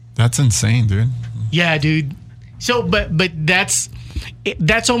 That's insane, dude. Yeah, dude. So, but that's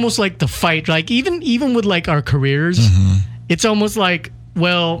almost like the fight. Like even with like our careers, it's almost like,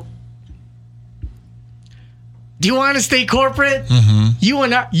 well, do you want to stay corporate? You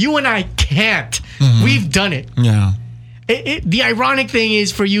and I can't. We've done it. Yeah. The ironic thing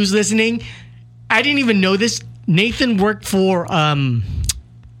is, for you listening, I didn't even know this. Nathan worked for an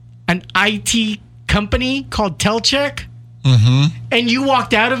IT company called Telcheck. And you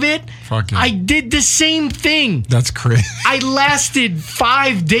walked out of it. Fuck it. I did the same thing. That's crazy. I lasted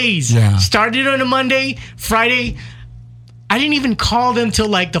 5 days. Yeah. Started on a Monday, Friday. I didn't even call them till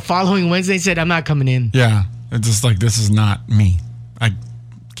like the following Wednesday. Said, I'm not coming in. Yeah. It's just like, this is not me. I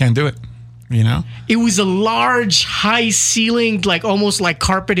can't do it. You know, it was a large, high-ceilinged, like almost like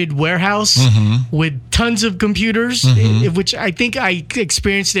carpeted warehouse with tons of computers, which I think I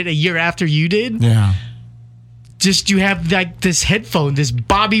experienced it a year after you did. Yeah. Just you have like this headphone, this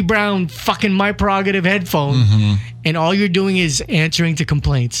Bobby Brown fucking My Prerogative headphone, and all you're doing is answering to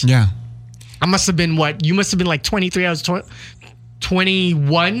complaints. Yeah. I must have been you must have been like 23. I was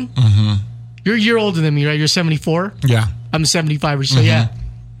 21. You're a year older than me, right? You're 74. Yeah. I'm 75 or so. Yeah.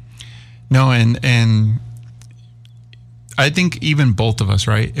 No, and I think even both of us,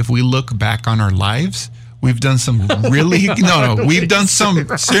 right? If we look back on our lives, we've done some really we've done some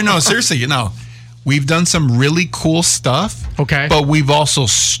seriously, we've done some really cool stuff. Okay. But we've also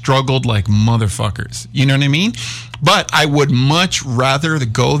struggled like motherfuckers. You know what I mean? But I would much rather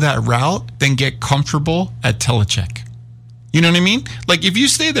go that route than get comfortable at Telecheck. You know what I mean? Like, if you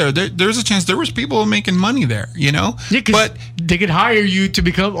stay there's a chance there was people making money there, you know? Yeah, but they could hire you to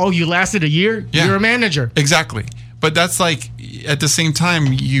become, you lasted a year, you're a manager. Exactly. But that's like, at the same time,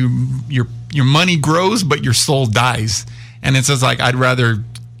 your money grows, but your soul dies. And it's just like, I'd rather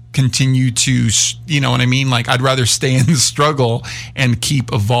continue to, you know what I mean? Like, I'd rather stay in the struggle and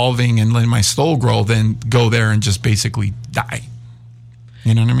keep evolving and let my soul grow than go there and just basically die.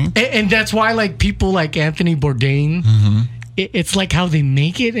 You know what I mean? And that's why, like, people like Anthony Bourdain, it's like how they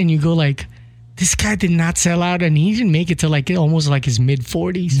make it, and you go like, this guy did not sell out, and he didn't make it to like almost like his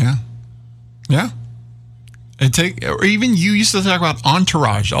mid-40s. Yeah. Or even you used to talk about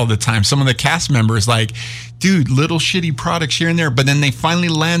Entourage all the time. Some of the cast members, like, dude, little shitty products here and there, but then they finally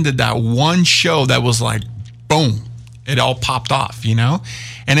landed that one show that was like, boom, it all popped off, you know?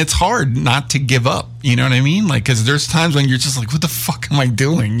 And it's hard not to give up, you know what I mean? Like, because there's times when you're just like, what the fuck am I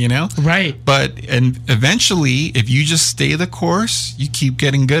doing, you know? Right. And eventually, if you just stay the course, you keep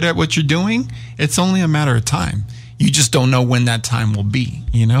getting good at what you're doing, it's only a matter of time. You just don't know when that time will be,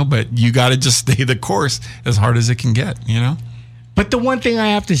 you know? But you got to just stay the course as hard as it can get, you know? But the one thing I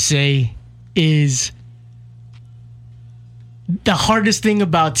have to say is the hardest thing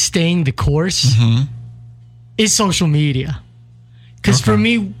about staying the course is social media. Because for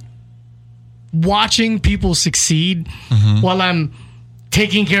me, watching people succeed while I'm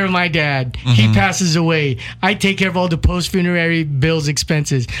taking care of my dad, he passes away, I take care of all the post-funerary bills,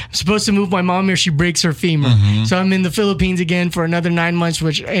 expenses. I'm supposed to move my mom here, she breaks her femur. So I'm in the Philippines again for another 9 months,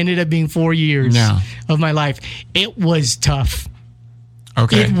 which ended up being 4 years of my life. It was tough.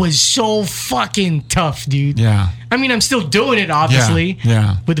 Okay. It was so fucking tough, dude. Yeah. I mean, I'm still doing it, obviously.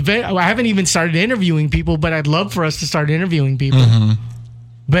 Yeah. I haven't even started interviewing people, but I'd love for us to start interviewing people.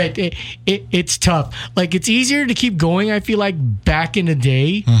 But it's tough. Like, it's easier to keep going, I feel like, back in the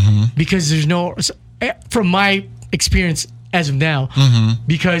day because there's no, from my experience as of now,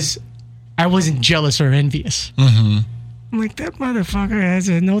 because I wasn't jealous or envious. I'm like, that motherfucker has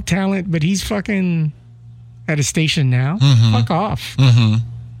no talent, but he's fucking at a station now. Fuck off.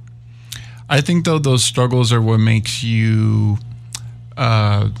 I think, though, those struggles are what makes you...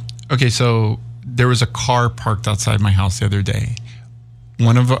 okay, so there was a car parked outside my house the other day.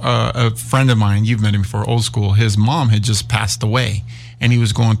 One of a friend of mine, you've met him before, old school, his mom had just passed away, and he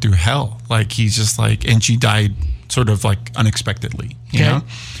was going through hell. Like, he's just like... And she died sort of like unexpectedly, you know?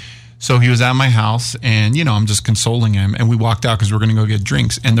 So he was at my house, and, you know, I'm just consoling him. And we walked out because we're going to go get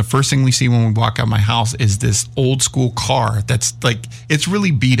drinks. And the first thing we see when we walk out my house is this old school car that's like, it's really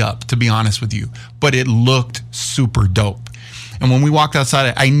beat up, to be honest with you. But it looked super dope. And when we walked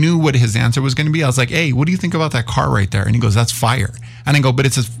outside, I knew what his answer was going to be. I was like, hey, what do you think about that car right there? And he goes, that's fire. And I go, but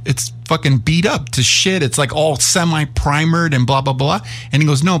it's fucking beat up to shit. It's like all semi-primered and blah, blah, blah. And he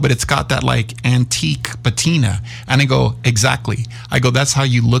goes, no, but it's got that like antique patina. And I go, exactly. I go, that's how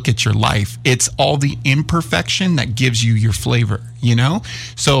you look at your life. It's all the imperfection that gives you your flavor, you know?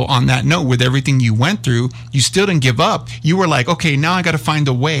 So on that note, with everything you went through, you still didn't give up. You were like, okay, now I got to find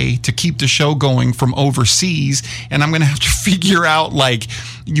a way to keep the show going from overseas. And I'm going to have to figure out, like,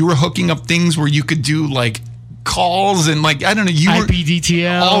 you were hooking up things where you could do like calls and like, I don't know, you were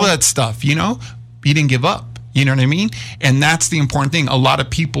IPDTL, all that stuff, you know? You didn't give up. You know what I mean? And that's the important thing. A lot of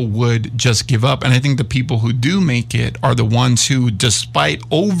people would just give up. And I think the people who do make it are the ones who, despite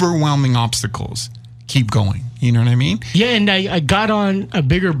overwhelming obstacles, keep going. You know what I mean? Yeah, and I got on a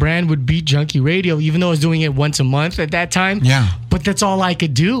bigger brand with Beat Junkie Radio, even though I was doing it once a month at that time. Yeah. But that's all I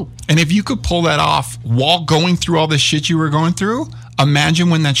could do. And if you could pull that off while going through all the shit you were going through, imagine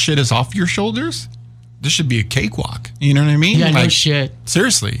when that shit is off your shoulders. This should be a cakewalk. You know what I mean? Yeah, like, no shit.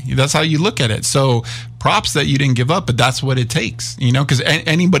 Seriously, that's how you look at it. So props that you didn't give up, but that's what it takes, you know, because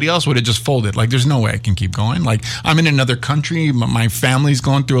anybody else would have just folded. Like, there's no way I can keep going. Like, I'm in another country. My family's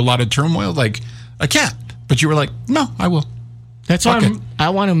going through a lot of turmoil. Like, I can't. But you were like, no, I will. That's why I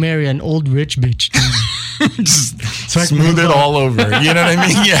want to marry an old rich bitch. Just smooth it all over. You know what I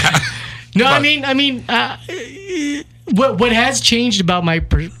mean? Yeah. No, but, what has changed about my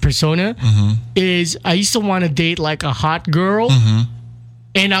persona is I used to want to date like a hot girl,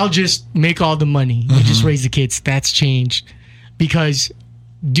 and I'll just make all the money and just raise the kids. That's changed because,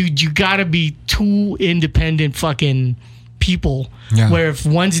 dude, you gotta be two independent fucking people. Yeah. Where if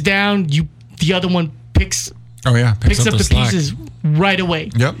one's down, the other one picks up the pieces right away.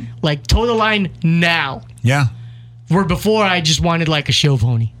 Yep. Like toe the line now. Yeah. Where before I just wanted like a show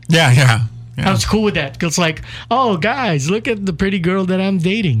pony. Yeah. I was cool with that. It's like, oh, guys, look at the pretty girl that I'm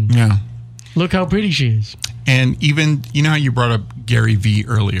dating. Yeah. Look how pretty she is. And even, you know how you brought up Gary Vee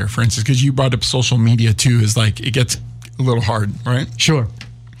earlier, for instance, because you brought up social media too, is like, it gets a little hard, right? Sure.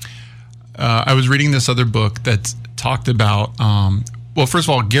 I was reading this other book that talked about, well, first of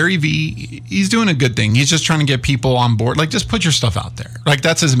all, Gary Vee, he's doing a good thing. He's just trying to get people on board. Like, just put your stuff out there. Like,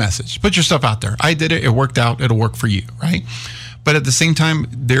 that's his message. Put your stuff out there. I did it. It worked out. It'll work for you, right? But at the same time,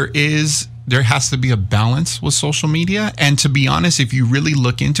 there has to be a balance with social media. And to be honest, if you really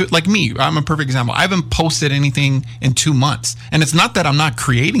look into it, like me, I'm a perfect example. I haven't posted anything in 2 months. And it's not that I'm not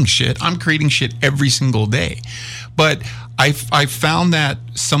creating shit. I'm creating shit every single day. But I found that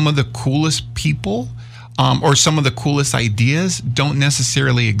some of the coolest people or some of the coolest ideas don't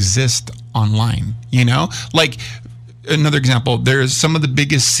necessarily exist online, you know? Like, another example, there's some of the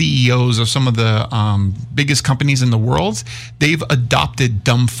biggest CEOs of some of the biggest companies in the world, they've adopted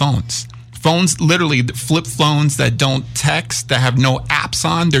dumb phones. Phones, literally flip phones that don't text, that have no apps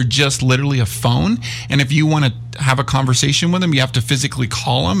on. They're just literally a phone. And if you want to have a conversation with them, you have to physically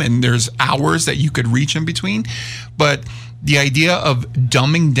call them, and there's hours that you could reach in between. But the idea of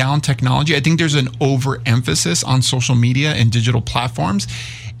dumbing down technology, I think there's an overemphasis on social media and digital platforms.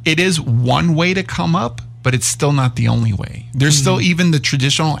 It is one way to come up, but it's still not the only way. There's still even the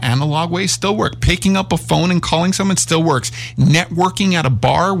traditional analog way still work. Picking up a phone and calling someone still works. Networking at a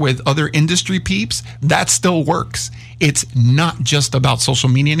bar with other industry peeps, that still works. It's not just about social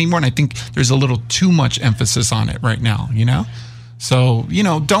media anymore. And I think there's a little too much emphasis on it right now, you know? So, you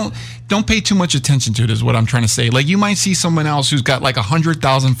know, don't pay too much attention to it is what I'm trying to say. Like, you might see someone else who's got like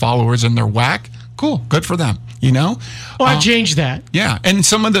 100,000 followers and they're whack. Cool. Good for them. You know? Well, I changed that. Yeah. And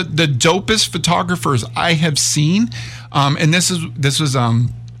some of the dopest photographers I have seen, and this was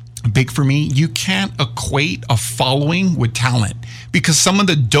big for me, you can't equate a following with talent, because some of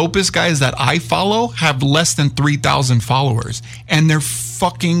the dopest guys that I follow have less than 3,000 followers, and they're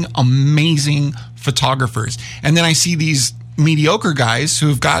fucking amazing photographers. And then I see these mediocre guys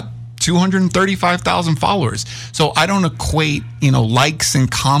who've got 235,000 followers. So I don't equate, you know, likes and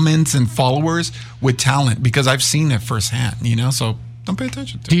comments and followers with talent, because I've seen it firsthand, you know, so don't pay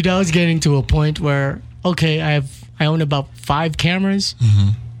attention to it. Dude, I was getting to a point where, okay, I own about 5 cameras.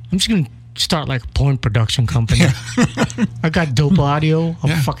 I'm just going to start like a porn production company. I got dope audio,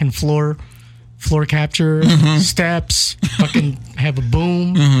 a fucking floor capture, steps, fucking have a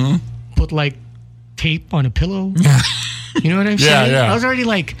boom, put like tape on a pillow. You know what I'm saying? I was already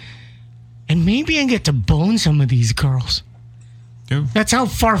like, and maybe I get to bone some of these girls. Dude. That's how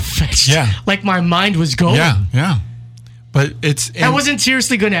far-fetched like my mind was going. Yeah. But I wasn't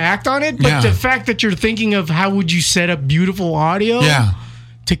seriously going to act on it, but the fact that you're thinking of how would you set up beautiful audio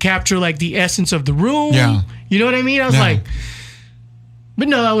to capture like the essence of the room. You know what I mean? I was like, but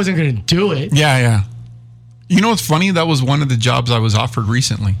no, I wasn't going to do it. Yeah. You know what's funny? That was one of the jobs I was offered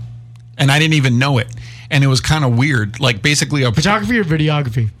recently, and I didn't even know it. And it was kind of weird. Like, basically photography or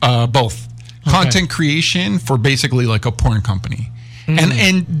videography? Both. Okay. Content creation for basically like a porn company.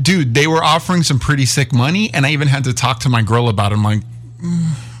 And dude, they were offering some pretty sick money, and I even had to talk to my girl about it. I'm like,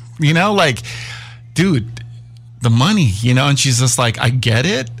 you know, like, dude, the money, you know? And she's just like, I get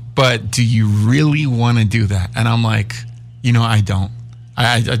it, but do you really want to do that? And I'm like, you know, I don't.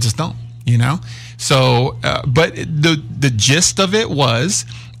 I just don't, you know? So, but the gist of it was,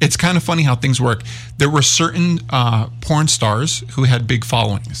 it's kind of funny how things work. There were certain porn stars who had big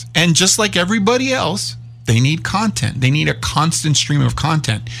followings. And just like everybody else, they need content. They need a constant stream of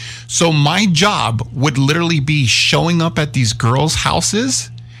content. So my job would literally be showing up at these girls' houses,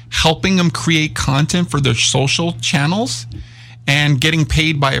 helping them create content for their social channels, and getting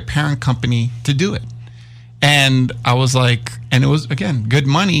paid by a parent company to do it. And I was like, and it was, again, good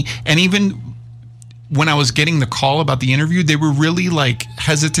money. And even when I was getting the call about the interview, they were really like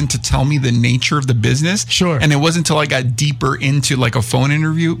hesitant to tell me the nature of the business. Sure. And it wasn't until I got deeper into like a phone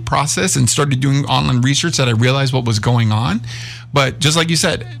interview process and started doing online research that I realized what was going on. But just like you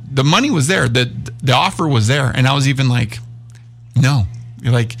said, the money was there, the offer was there. And I was even like, no,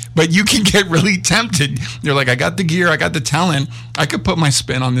 You're like, but you can get really tempted. You're like, I got the gear, I got the talent. I could put my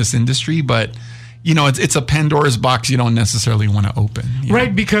spin on this industry, but you know, it's a Pandora's box you don't necessarily want to open. Right,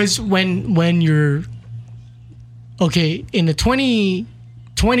 know? because when you're okay in the 20s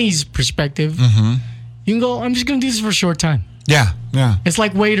perspective, you can go, I'm just going to do this for a short time. Yeah. It's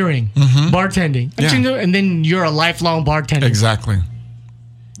like waitering, bartending. And then you're a lifelong bartender. Exactly.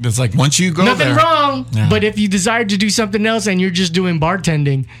 It's like once you go Nothing there, wrong, but if you desire to do something else and you're just doing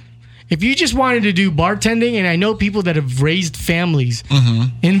bartending, if you just wanted to do bartending, and I know people that have raised families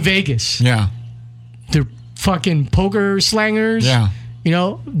in Vegas. Yeah. They're fucking poker slangers. Yeah. You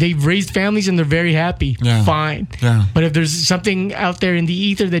know, they've raised families and they're very happy. Yeah. Fine. Yeah. But if there's something out there in the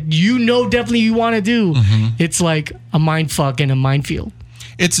ether that you know definitely you want to do, it's like a mind fuck and a minefield.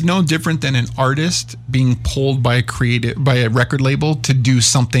 It's no different than an artist being pulled by a record label to do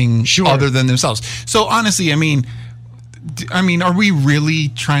something other than themselves. So honestly, I mean, are we really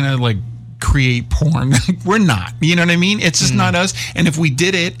trying to like create porn? We're not. You know what I mean? It's just not us. And if we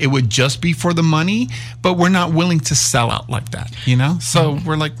did it, it would just be for the money. But we're not willing to sell out like that. You know? So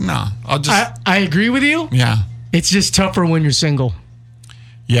we're like, nah. I'll just. I agree with you. Yeah. It's just tougher when you're single.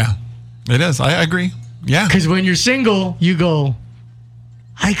 Yeah, it is. I agree. Yeah. Because when you're single, you go,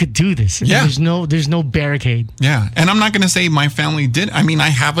 I could do this. And there's no barricade. Yeah. And I'm not going to say my family did. I mean, I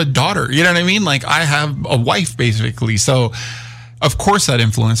have a daughter. You know what I mean? Like, I have a wife, basically. So, of course, that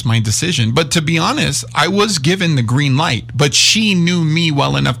influenced my decision. But to be honest, I was given the green light. But she knew me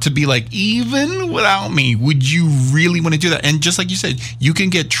well enough to be like, even without me, would you really want to do that? And just like you said, you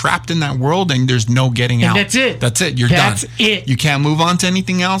can get trapped in that world and there's no getting out. And that's it. That's it. You're done. That's it. You can't move on to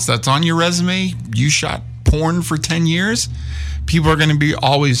anything else. That's on your resume. You shot porn for 10 years. People are going to be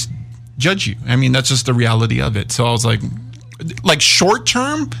always judge you. I mean, that's just the reality of it. So I was like short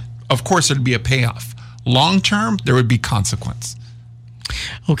term, of course, there'd be a payoff. Long term, there would be consequence.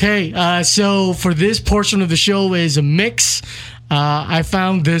 Okay, so for this portion of the show is a mix. I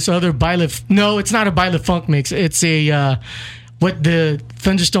found this other no, it's not a Baile Funk mix. It's a what the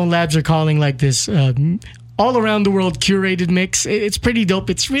Thunderstone Labs are calling like this all around the world curated mix. It's pretty dope.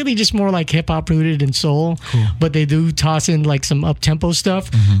 It's really just more like hip hop rooted and soul, but they do toss in like some up tempo stuff.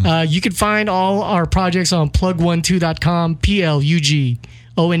 You can find all our projects on plug12.com, PLUGONETWO.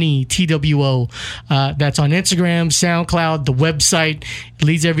 That's on Instagram, SoundCloud, the website. It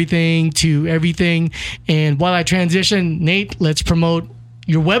leads everything to everything. And while I transition, Nate, let's promote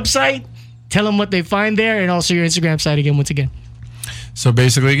your website. Tell them what they find there, and also your Instagram site again, once again. So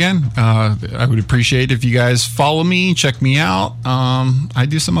basically, again, I would appreciate if you guys follow me, check me out. I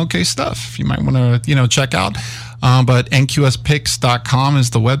do some okay stuff. You might want to, check out. But nqspics.com is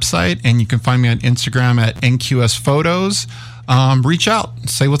the website, and you can find me on Instagram at nqsphotos. Reach out,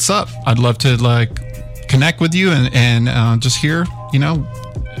 say what's up. I'd love to connect with you and just hear,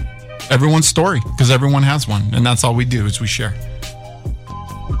 everyone's story, because everyone has one, and that's all we do is we share.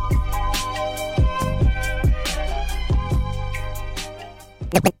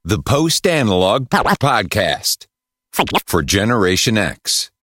 The Post Analog Podcast for Generation X.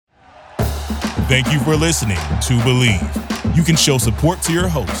 Thank you for listening to Believe. You can show support to your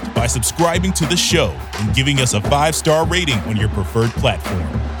host by subscribing to the show and giving us a 5-star rating on your preferred platform.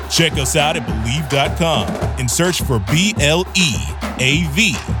 Check us out at Believe.com and search for BLEAV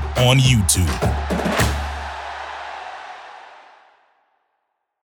on YouTube.